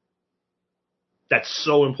 That's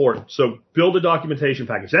so important. So build a documentation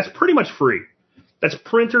package. That's pretty much free. That's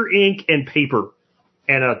printer, ink, and paper,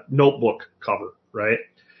 and a notebook cover, right?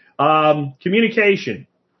 Communication,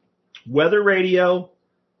 weather radio,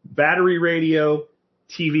 battery radio,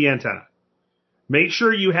 TV antenna. Make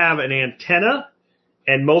sure you have an antenna,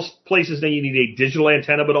 and most places now you need a digital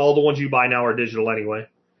antenna, but all the ones you buy now are digital anyway.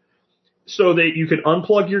 So that you can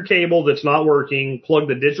unplug your cable that's not working, plug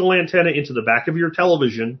the digital antenna into the back of your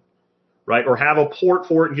television, right? Or have a port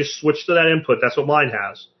for it and just switch to that input. That's what mine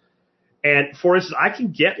has. And for instance, I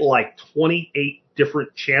can get like 28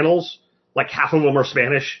 different channels, like half of them are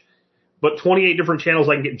Spanish, but 28 different channels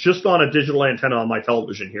I can get just on a digital antenna on my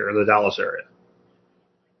television here in the Dallas area.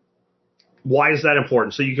 Why is that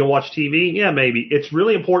important? So you can watch TV? Yeah, maybe. It's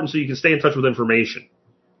really important so you can stay in touch with information.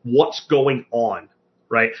 What's going on,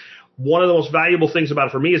 right? One of the most valuable things about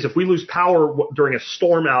it for me is if we lose power during a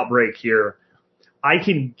storm outbreak here, I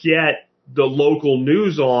can get the local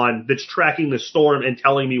news on that's tracking the storm and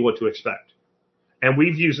telling me what to expect. And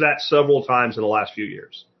we've used that several times in the last few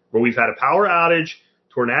years where we've had a power outage,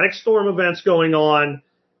 tornadic storm events going on,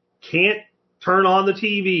 can't turn on the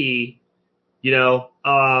TV,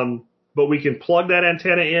 but we can plug that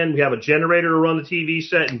antenna in. We have a generator to run the TV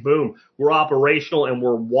set, and boom, we're operational and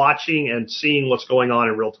we're watching and seeing what's going on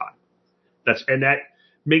in real time. That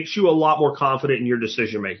makes you a lot more confident in your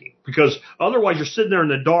decision making, because otherwise you're sitting there in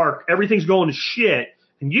the dark, everything's going to shit,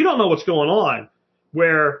 and you don't know what's going on.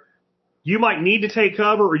 Where you might need to take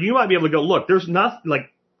cover, or you might be able to go, look, there's nothing,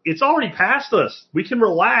 like, it's already past us. We can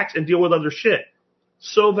relax and deal with other shit.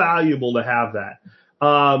 So valuable to have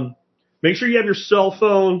that. Make sure you have your cell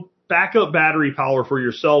phone, backup battery power for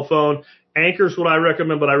your cell phone. Anchor's what I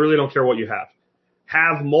recommend, but I really don't care what you have.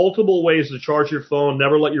 Have multiple ways to charge your phone.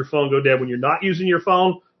 Never let your phone go dead. When you're not using your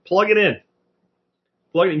phone, plug it in.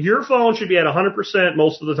 Your phone should be at 100%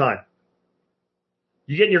 most of the time.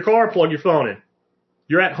 You get in your car, plug your phone in.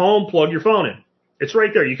 You're at home, plug your phone in. It's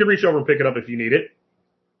right there. You can reach over and pick it up if you need it.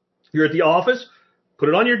 You're at the office, put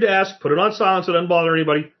it on your desk, put it on silent so it doesn't bother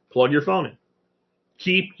anybody, plug your phone in.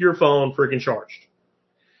 Keep your phone freaking charged.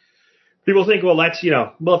 People think, well, that's,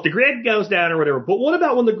 if the grid goes down or whatever, but what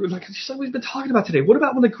about when like we've been talking about today, what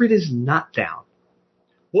about when the grid is not down?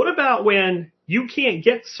 What about when you can't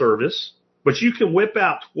get service, but you can whip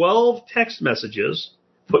out 12 text messages,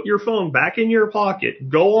 put your phone back in your pocket,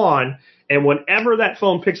 go on, and whenever that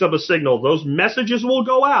phone picks up a signal, those messages will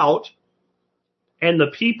go out, and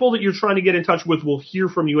the people that you're trying to get in touch with will hear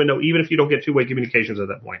from you and know, even if you don't get two-way communications at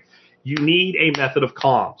that point. You need a method of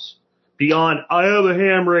comms. Beyond, I have a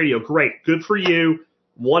ham radio. Great. Good for you.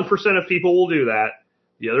 1% of people will do that.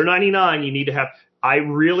 The other 99, you need to have. I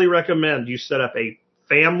really recommend you set up a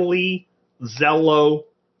family Zello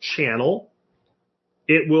channel.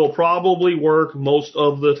 It will probably work most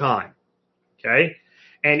of the time. Okay?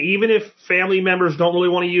 And even if family members don't really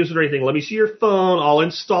want to use it or anything, let me see your phone. I'll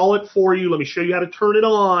install it for you. Let me show you how to turn it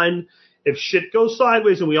on. If shit goes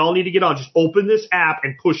sideways and we all need to get on, just open this app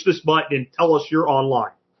and push this button and tell us you're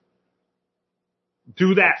online.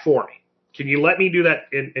 Do that for me. Can you let me do that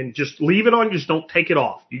and just leave it on? Just don't take it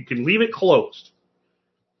off. You can leave it closed.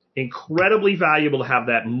 Incredibly valuable to have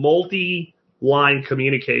that multi-line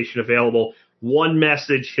communication available. One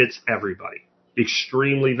message hits everybody.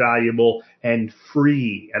 Extremely valuable and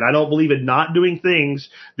free. And I don't believe in not doing things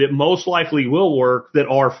that most likely will work that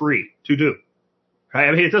are free to do. Right?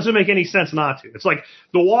 I mean, it doesn't make any sense not to. It's like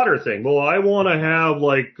the water thing. Well, I want to have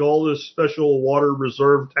like all this special water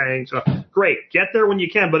reserve tanks. Great. Get there when you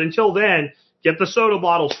can. But until then, get the soda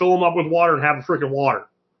bottles, fill them up with water, and have the freaking water.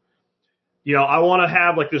 I want to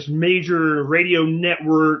have like this major radio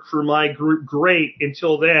network for my group. Great.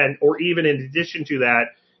 Until then, or even in addition to that,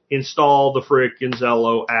 install the freaking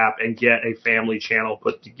Zello app and get a family channel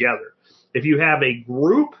put together. If you have a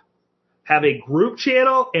group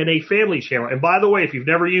channel and a family channel. And by the way, if you've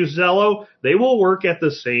never used Zello, they will work at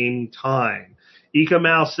the same time.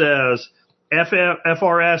 EcoMouse says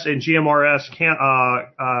FRS and GMRS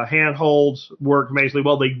handholds work amazingly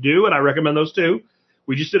well. They do, and I recommend those too.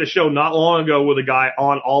 We just did a show not long ago with a guy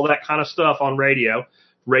on all that kind of stuff on radio.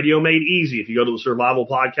 Radio Made Easy. If you go to the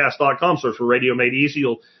survivalpodcast.com, search for Radio Made Easy,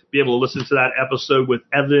 you'll be able to listen to that episode with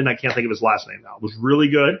Evan. I can't think of his last name now. It was really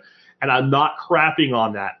good. And I'm not crapping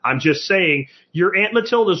on that. I'm just saying your Aunt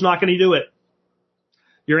Matilda's not going to do it.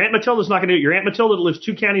 Your Aunt Matilda's not going to do it. Your Aunt Matilda that lives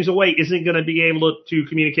 2 counties away isn't going to be able to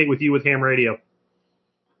communicate with you with ham radio.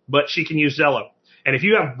 But she can use Zello. And if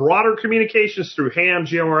you have broader communications through ham,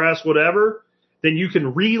 GMRS, whatever, then you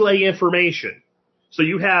can relay information. So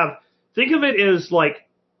you have, think of it as like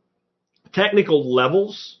technical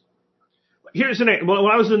levels. When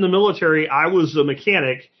I was in the military, I was a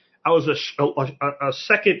mechanic. I was a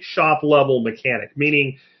second shop level mechanic,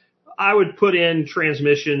 meaning I would put in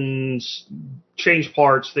transmissions, change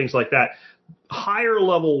parts, things like that. Higher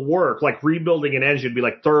level work, like rebuilding an engine, would be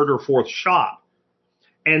like third or fourth shop.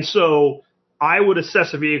 And so I would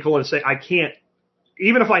assess a vehicle and say, I can't,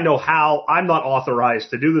 even if I know how, I'm not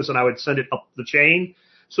authorized to do this, and I would send it up the chain.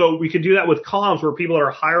 So we could do that with comms, where people that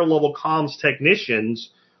are higher level comms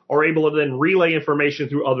technicians are able to then relay information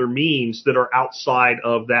through other means that are outside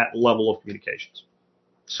of that level of communications.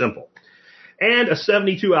 Simple. And a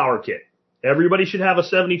 72-hour kit. Everybody should have a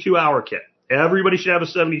 72-hour kit. Everybody should have a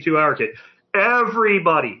 72-hour kit.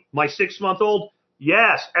 Everybody. My 6-month-old,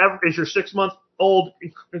 yes. Is your 6-month-old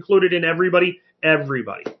included in everybody?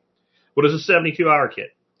 Everybody. What is a 72-hour kit?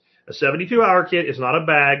 A 72-hour kit is not a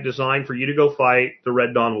bag designed for you to go fight the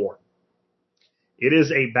Red Dawn War. It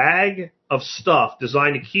is a bag of stuff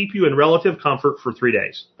designed to keep you in relative comfort for 3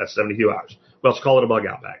 days. That's 72 hours. Well, let's call it a bug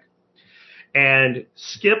out bag. And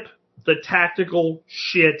skip the tactical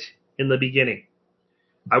shit in the beginning.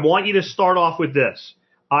 I want you to start off with this.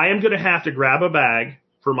 I am going to have to grab a bag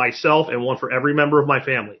for myself and one for every member of my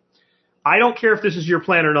family. I don't care if this is your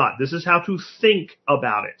plan or not. This is how to think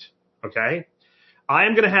about it. Okay? I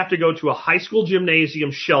am going to have to go to a high school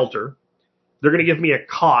gymnasium shelter. They're going to give me a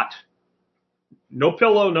cot. No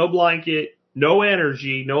pillow, no blanket, no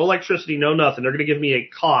energy, no electricity, no nothing. They're going to give me a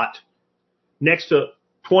cot next to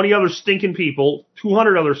 20 other stinking people,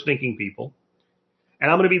 200 other stinking people.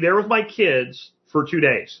 And I'm going to be there with my kids for 2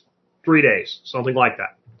 days, 3 days, something like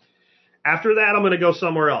that. After that, I'm going to go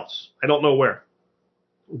somewhere else. I don't know where.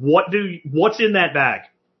 What's in that bag?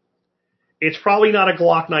 It's probably not a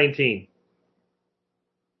Glock 19.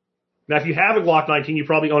 Now, if you have a Glock 19, you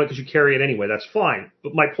probably own it because you carry it anyway. That's fine.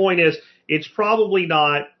 But my point is, it's probably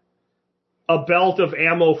not a belt of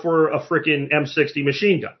ammo for a freaking M60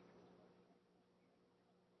 machine gun.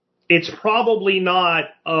 It's probably not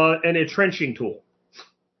an entrenching tool,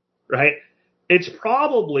 right? It's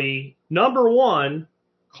probably, number one,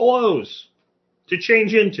 clothes to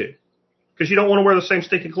change into because you don't want to wear the same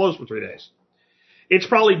stinking clothes for 3 days. It's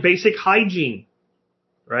probably basic hygiene,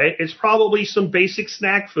 right? It's probably some basic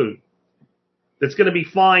snack food that's going to be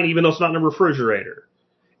fine even though it's not in a refrigerator.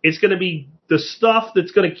 It's going to be the stuff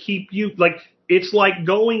that's going to keep you, like, it's like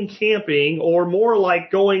going camping or more like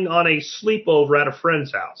going on a sleepover at a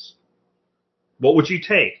friend's house. What would you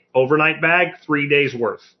take? Overnight bag, 3 days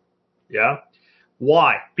worth. Yeah?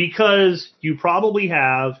 Why? Because you probably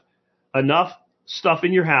have enough stuff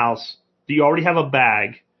in your house that you already have a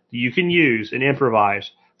bag that you can use and improvise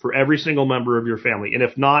for every single member of your family. And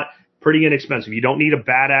if not, pretty inexpensive. You don't need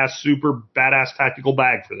a super badass tactical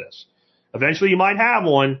bag for this. Eventually you might have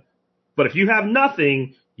one, but if you have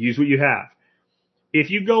nothing, use what you have. If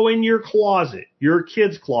you go in your closet, your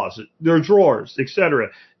kid's closet, their drawers, etc.,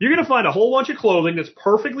 you're going to find a whole bunch of clothing that's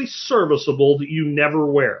perfectly serviceable that you never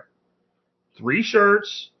wear. 3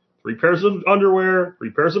 shirts, 3 pairs of underwear,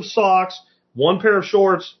 3 pairs of socks, 1 pair of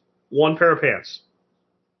shorts, 1 pair of pants.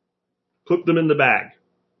 Put them in the bag.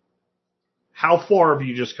 How far have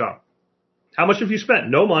you just come? How much have you spent?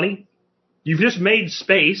 No money. You've just made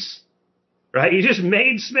space, right? You just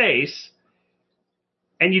made space,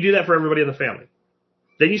 and you do that for everybody in the family.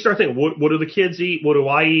 Then you start thinking, what do the kids eat? What do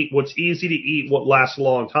I eat? What's easy to eat? What lasts a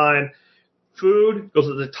long time? Food goes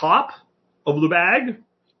at the top of the bag.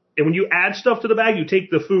 And when you add stuff to the bag, you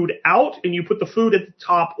take the food out and you put the food at the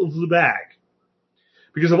top of the bag.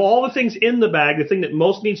 Because of all the things in the bag, the thing that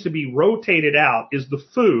most needs to be rotated out is the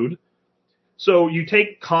food. So you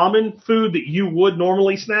take common food that you would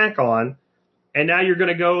normally snack on, and now you're going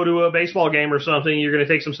to go to a baseball game or something, you're going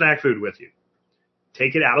to take some snack food with you.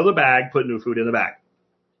 Take it out of the bag, put new food in the bag.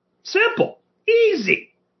 Simple.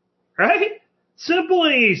 Easy. Right? Simple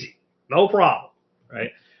and easy. No problem.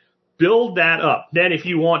 Right? Build that up. Then if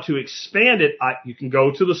you want to expand it, you can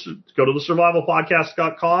go to the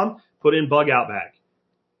survivalpodcast.com, put in bug out bag.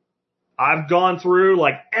 I've gone through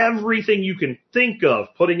like everything you can think of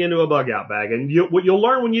putting into a bug out bag. And what you'll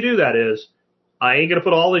learn when you do that is I ain't going to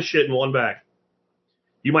put all this shit in one bag.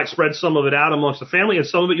 You might spread some of it out amongst the family, and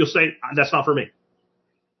some of it you'll say, that's not for me.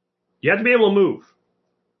 You have to be able to move.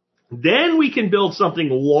 Then we can build something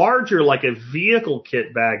larger like a vehicle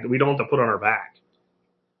kit bag that we don't have to put on our back.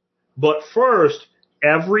 But first,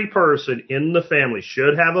 every person in the family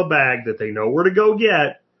should have a bag that they know where to go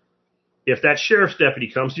get. If that sheriff's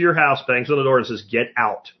deputy comes to your house, bangs on the door and says, get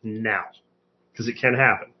out now. Because it can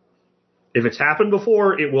happen. If it's happened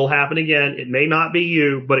before, it will happen again. It may not be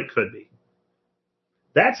you, but it could be.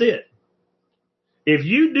 That's it. If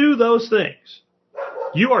you do those things,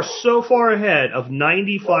 you are so far ahead of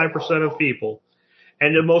 95% of people,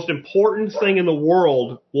 and the most important thing in the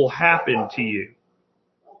world will happen to you.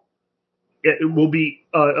 It will be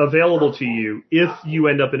available to you if you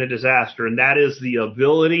end up in a disaster, and that is the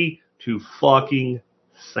ability to fucking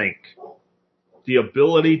think. The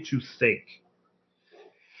ability to think.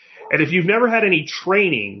 And if you've never had any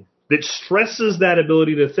training that stresses that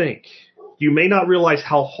ability to think, you may not realize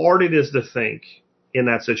how hard it is to think in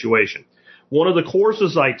that situation. One of the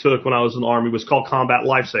courses I took when I was in the Army was called Combat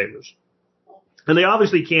Lifesavers. And they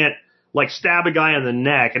obviously can't, like, stab a guy in the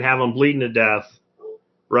neck and have him bleeding to death,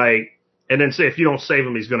 right? And then say if you don't save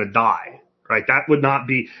him, he's going to die, right? That would not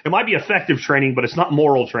be, it might be effective training, but it's not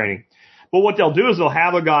moral training. But what they'll do is they'll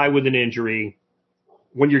have a guy with an injury.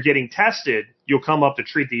 When you're getting tested, you'll come up to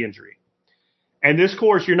treat the injury. And this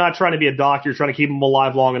course, you're not trying to be a doctor. You're trying to keep him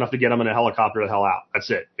alive long enough to get him in a helicopter the hell out. That's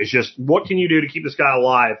it. It's just, what can you do to keep this guy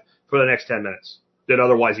alive for the next 10 minutes that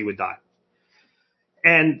otherwise he would die?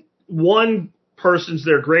 And one person's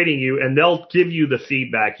there grading you, and they'll give you the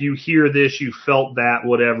feedback. You hear this, you felt that,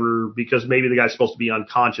 whatever, because maybe the guy's supposed to be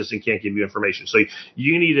unconscious and can't give you information. So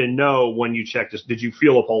you need to know when you check this, did you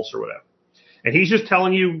feel a pulse or whatever? And he's just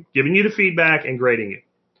telling you, giving you the feedback and grading you.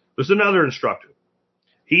 There's another instructor.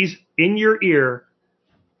 He's in your ear,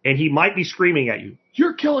 and he might be screaming at you.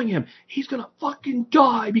 You're killing him. He's going to fucking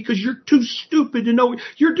die because you're too stupid to know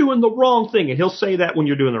you're doing the wrong thing. And he'll say that when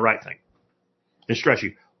you're doing the right thing and stress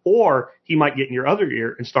you. Or he might get in your other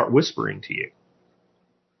ear and start whispering to you.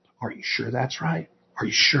 Are you sure that's right? Are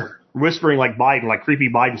you sure? Whispering like Biden, like creepy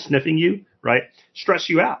Biden sniffing you, right? Stress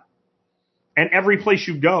you out. And every place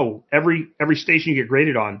you go, every station you get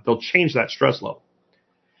graded on, they'll change that stress level.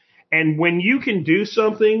 And when you can do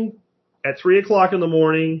something at 3 o'clock in the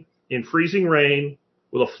morning in freezing rain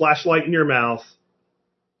with a flashlight in your mouth,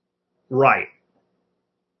 right,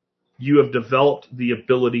 you have developed the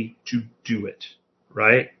ability to do it,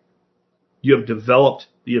 right? You have developed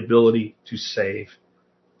the ability to save,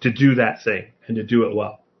 to do that thing, and to do it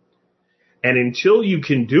well. And until you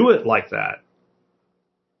can do it like that,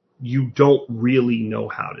 you don't really know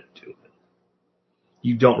how to do it.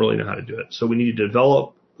 You don't really know how to do it. So we need to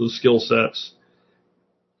develop those skill sets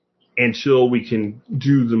until we can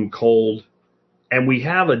do them cold. And we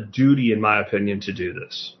have a duty, in my opinion, to do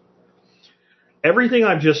this. Everything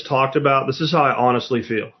I've just talked about, this is how I honestly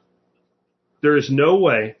feel. There is no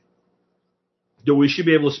way that we should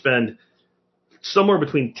be able to spend somewhere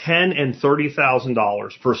between $10,000 and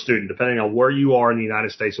 $30,000 per student, depending on where you are in the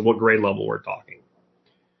United States and what grade level we're talking,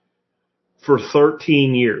 for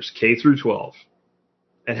 13 years, K through 12,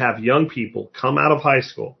 and have young people come out of high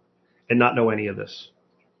school and not know any of this.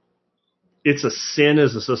 It's a sin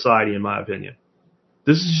as a society, in my opinion.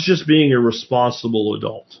 This is just being a responsible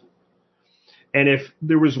adult. And if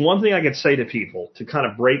there was one thing I could say to people to kind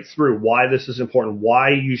of break through why this is important,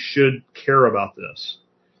 why you should care about this,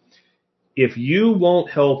 if you won't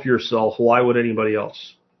help yourself, why would anybody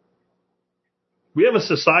else? We have a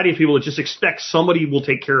society of people that just expect somebody will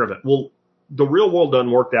take care of it. Well, the real world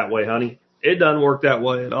doesn't work that way, honey. It doesn't work that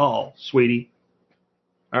way at all, sweetie.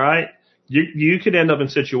 All right? You could end up in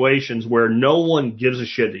situations where no one gives a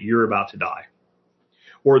shit that you're about to die,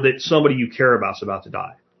 or that somebody you care about is about to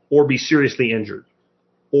die, or be seriously injured,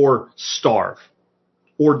 or starve,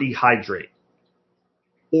 or dehydrate,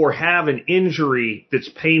 or have an injury that's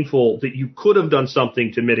painful that you could have done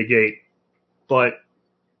something to mitigate, but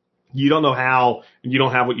you don't know how and you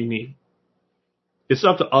don't have what you need. It's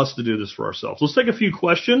up to us to do this for ourselves. Let's take a few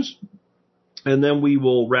questions, and then we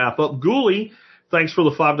will wrap up. Ghoulie, thanks for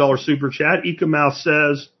the $5 super chat. Ecomouth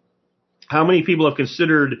says, how many people have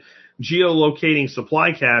considered geolocating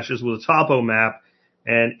supply caches with a topo map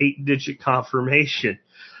and 8-digit confirmation?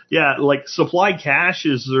 Yeah, like supply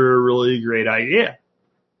caches are a really great idea.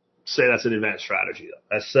 Say that's an advanced strategy,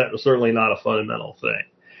 though. That's certainly not a fundamental thing.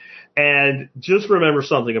 And just remember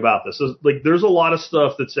something about this. Like, there's a lot of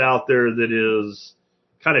stuff that's out there that is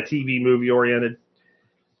kind of TV movie oriented.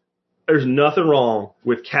 There's nothing wrong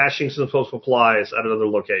with caching some supplies at another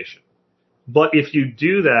location. But if you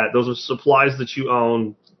do that, those are supplies that you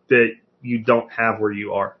own that you don't have where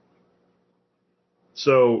you are.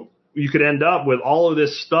 So you could end up with all of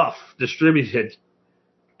this stuff distributed,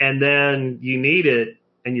 and then you need it,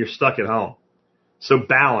 and you're stuck at home. So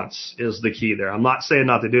balance is the key there. I'm not saying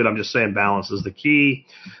not to do it. I'm just saying balance is the key.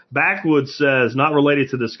 Backwoods says, not related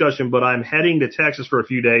to discussion, but I'm heading to Texas for a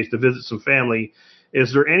few days to visit some family.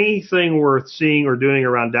 Is there anything worth seeing or doing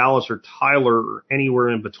around Dallas or Tyler or anywhere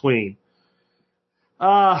in between?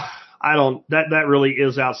 I don't, that really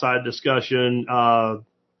is outside discussion.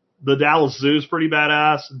 The Dallas Zoo is pretty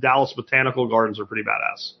badass. Dallas Botanical Gardens are pretty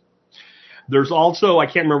badass. There's also, I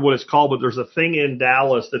can't remember what it's called, but there's a thing in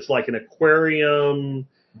Dallas that's like an aquarium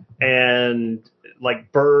and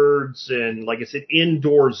like birds and like it's an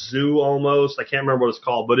indoor zoo almost. I can't remember what it's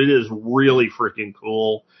called, but it is really freaking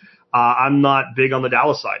cool. I'm not big on the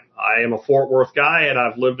Dallas side. I am a Fort Worth guy, and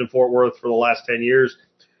I've lived in Fort Worth for the last 10 years.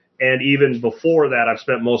 And even before that, I've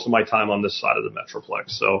spent most of my time on this side of the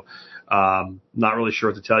Metroplex. So not really sure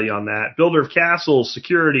what to tell you on that. Builder of castles,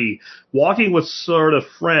 security, walking with sort of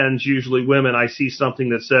friends, usually women. I see something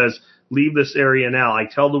that says, leave this area now. I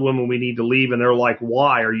tell the women we need to leave, and they're like,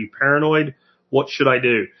 why? Are you paranoid? What should I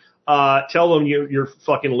do? Tell them you're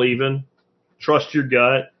fucking leaving. Trust your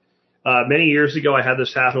gut. Many years ago, I had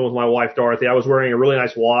this happen with my wife, Dorothy. I was wearing a really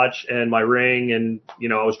nice watch and my ring, and, you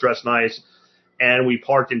know, I was dressed nice. And we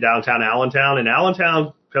parked in downtown Allentown. And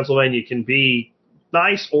Allentown, Pennsylvania can be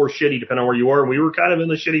nice or shitty, depending on where you were. We were kind of in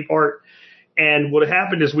the shitty part. And what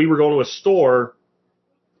happened is we were going to a store,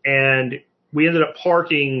 and we ended up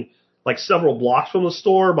parking like several blocks from the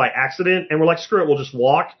store by accident. And we're like, screw it, we'll just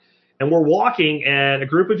walk. And we're walking, and a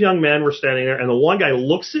group of young men were standing there, and the one guy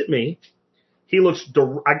looks at me. He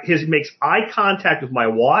makes eye contact with my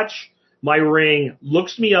watch, my ring,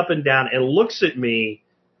 looks me up and down, and looks at me,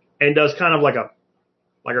 and does kind of like,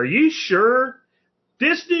 are you sure?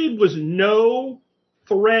 This dude was no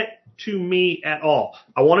threat to me at all.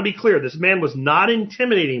 I want to be clear. This man was not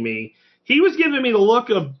intimidating me. He was giving me the look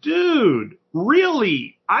of, dude,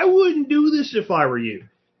 really? I wouldn't do this if I were you.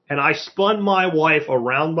 And I spun my wife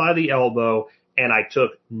around by the elbow, and I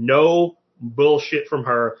took no bullshit from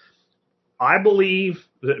her. I believe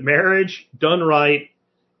that marriage done right,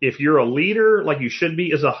 if you're a leader like you should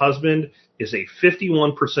be as a husband, is a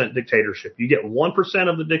 51% dictatorship. You get 1%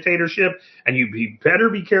 of the dictatorship, and you better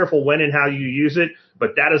be careful when and how you use it,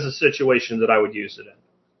 but that is a situation that I would use it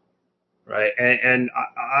in. Right? And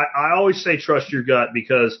I always say trust your gut,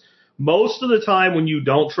 because most of the time when you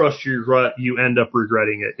don't trust your gut, you end up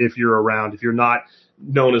regretting it if you're around, if you're not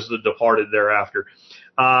known as the departed thereafter.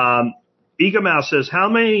 Ecomouse says, how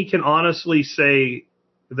many can honestly say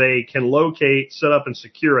they can locate, set up, and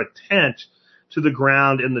secure a tent to the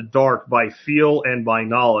ground in the dark by feel and by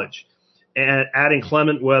knowledge? And adding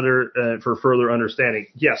clement weather for further understanding.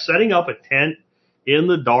 Yes, setting up a tent in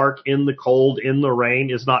the dark, in the cold, in the rain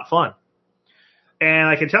is not fun. And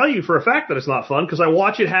I can tell you for a fact that it's not fun because I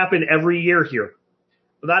watch it happen every year here.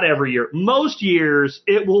 Not every year. Most years,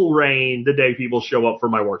 it will rain the day people show up for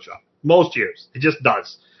my workshop. Most years. It just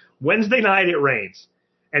does. Wednesday night, it rains.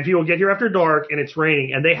 And people get here after dark, and it's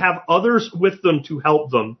raining. And they have others with them to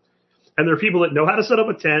help them. And there are people that know how to set up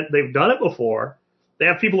a tent. They've done it before. They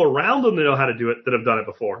have people around them that know how to do it that have done it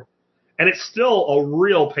before. And it's still a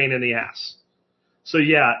real pain in the ass. So,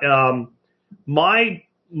 yeah,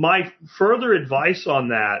 my further advice on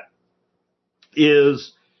that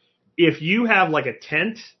is if you have like a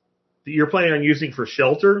tent that you're planning on using for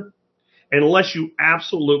shelter, unless you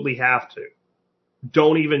absolutely have to,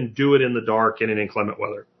 don't even do it in the dark and in inclement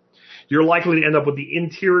weather. You're likely to end up with the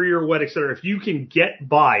interior wet, etc. If you can get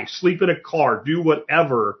by, sleep in a car, do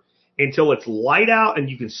whatever until it's light out and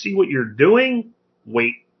you can see what you're doing,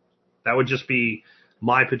 wait. That would just be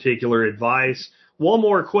my particular advice. One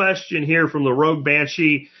more question here from the Rogue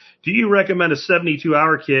Banshee. Do you recommend a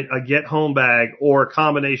 72-hour kit, a get-home bag, or a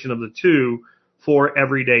combination of the two for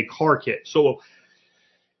everyday car kit? So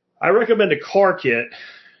I recommend a car kit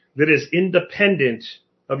that is independent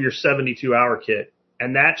of your 72-hour kit,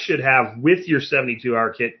 and that should have with your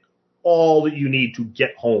 72-hour kit all that you need to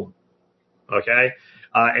get home, okay?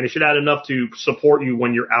 And it should add enough to support you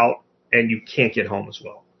when you're out and you can't get home as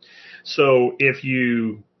well. So if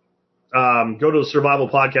you go to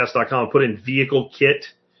survivalpodcast.com and put in vehicle kit,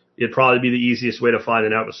 it'd probably be the easiest way to find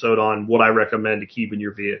an episode on what I recommend to keep in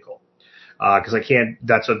your vehicle. Because I can't,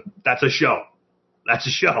 that's a show. That's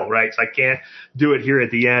a show, right? So I can't do it here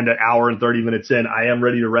at the end, an hour and 30 minutes in. I am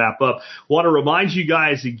ready to wrap up. Want to remind you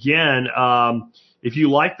guys again, if you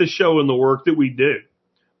like the show and the work that we do,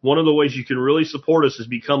 one of the ways you can really support us is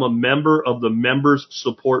become a member of the Members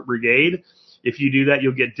Support Brigade. If you do that,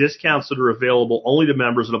 you'll get discounts that are available only to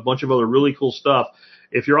members and a bunch of other really cool stuff.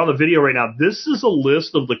 If you're on the video right now, this is a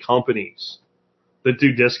list of the companies that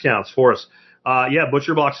do discounts for us. Yeah,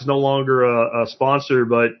 ButcherBox is no longer a sponsor,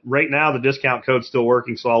 but right now the discount code's still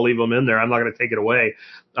working, so I'll leave them in there. I'm not going to take it away.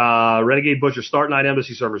 Renegade Butcher, Start 9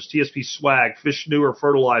 Embassy Servers, TSP Swag, Fish Newer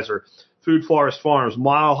Fertilizer, Food Forest Farms,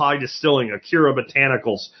 Mile High Distilling, Akira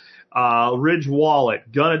Botanicals, Ridge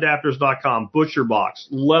Wallet, GunAdapters.com,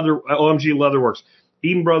 ButcherBox, OMG Leatherworks,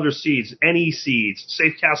 Eden Brothers Seeds, NE Seeds,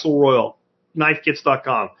 Safe Castle Royal,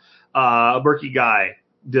 KnifeKits.com, Berkey Guy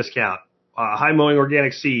discount, High Mowing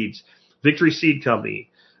Organic Seeds, Victory Seed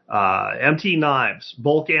Company, MT Knives,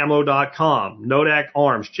 BulkAmmo.com, Nodak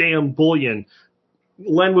Arms, JM Bullion,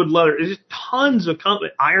 Lenwood Leather. There's just tons of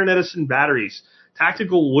companies. Iron Edison Batteries,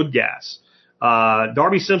 Tactical Wood Gas,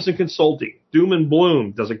 Darby Simpson Consulting, Doom and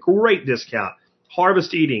Bloom does a great discount.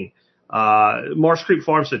 Harvest Eating, Marsh Creek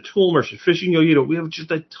Farmstead, Tool Merchant, Fishing Yoyito. We have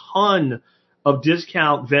just a ton of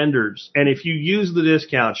discount vendors. And if you use the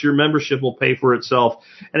discounts, your membership will pay for itself.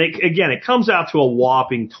 And it comes out to a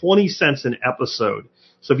whopping 20 cents an episode.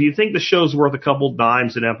 So if you think the show's worth a couple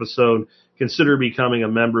dimes an episode, consider becoming a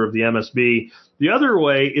member of the MSB. The other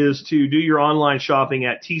way is to do your online shopping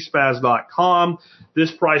at tspaz.com.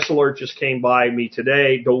 This price alert just came by me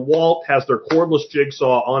today. DeWalt has their cordless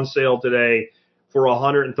jigsaw on sale today for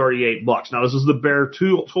 $138. Now, this is the bare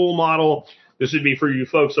tool model. This would be for you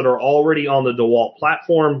folks that are already on the DeWalt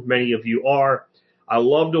platform. Many of you are. I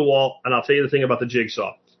love DeWalt, and I'll tell you the thing about the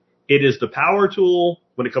Jigsaw. It is the power tool,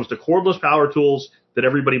 when it comes to cordless power tools, that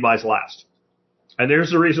everybody buys last. And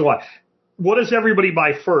there's the reason why. What does everybody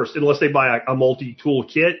buy first, unless they buy a multi-tool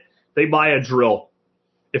kit? They buy a drill.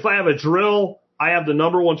 If I have a drill, I have the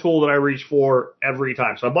number one tool that I reach for every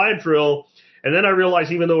time. So I buy a drill, and then I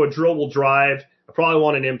realize even though a drill will drive, I probably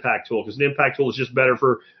want an impact tool, because an impact tool is just better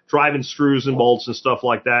for driving screws and bolts and stuff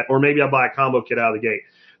like that. Or maybe I buy a combo kit out of the gate.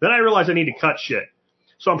 Then I realize I need to cut shit.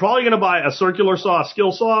 So I'm probably going to buy a circular saw, a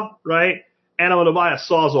skill saw, right? And I'm going to buy a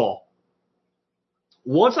Sawzall.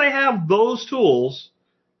 Once I have those tools,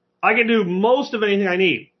 I can do most of anything I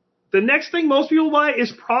need. The next thing most people buy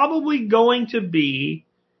is probably going to be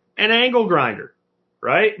an angle grinder,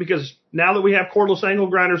 right? Because now that we have cordless angle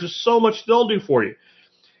grinders, there's so much they'll do for you.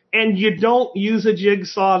 And you don't use a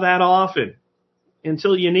jigsaw that often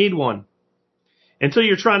until you need one. Until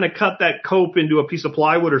you're trying to cut that cope into a piece of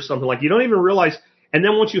plywood or something. Like, you don't even realize. And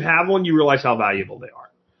then once you have one, you realize how valuable they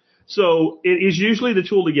are. So it is usually the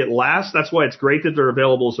tool to get last. That's why it's great that they're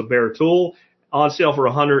available as a bare tool. On sale for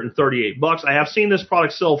 $138. I have seen this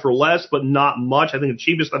product sell for less, but not much. I think the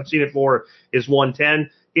cheapest I've seen it for is $110.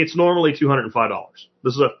 It's normally $205.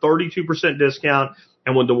 This is a 32% discount.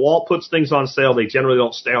 And when DeWalt puts things on sale, they generally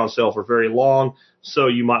don't stay on sale for very long. So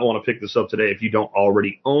you might want to pick this up today if you don't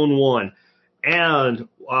already own one. And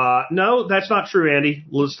no, that's not true, Andy.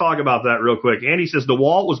 Let's talk about that real quick. Andy says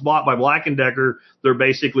DeWalt was bought by Black & Decker. They're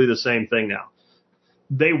basically the same thing now.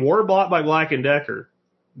 They were bought by Black & Decker.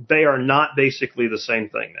 They are not basically the same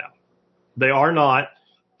thing now. They are not.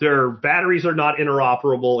 Their batteries are not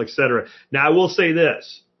interoperable, etc. Now, I will say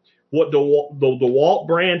this. What the DeWalt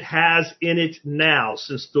brand has in it now,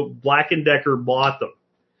 since the Black & Decker bought them,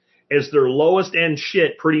 is their lowest end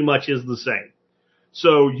shit pretty much is the same.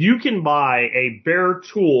 So you can buy a bare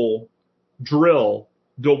tool drill,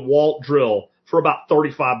 DeWalt drill, for about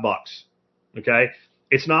 $35. Okay?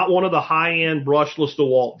 It's not one of the high-end brushless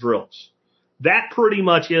DeWalt drills. That pretty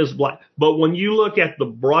much is black. But when you look at the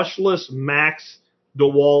brushless Max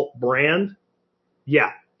DeWalt brand,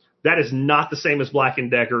 yeah, that is not the same as Black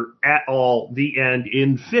 & Decker at all. The end.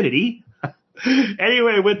 Infinity.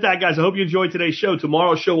 Anyway, with that, guys, I hope you enjoyed today's show.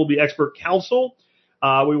 Tomorrow's show will be Expert Counsel.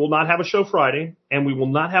 We will not have a show Friday, and we will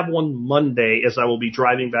not have one Monday, as I will be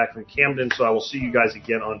driving back from Camden. So I will see you guys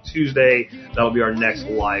again on Tuesday. That'll be our next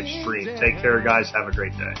live stream. Take care, guys. Have a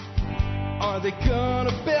great day. Are they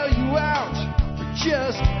gonna bail you out or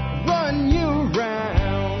just run you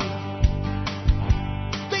around?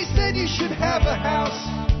 They said you should have a house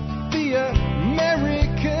the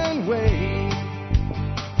American way.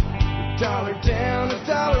 $1 down,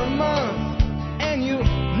 $1 a month, and you'll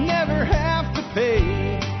never have to pay.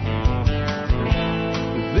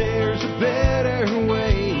 There's a better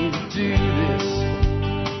way to do this.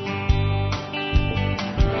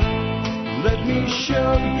 Let me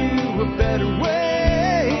show you a better way.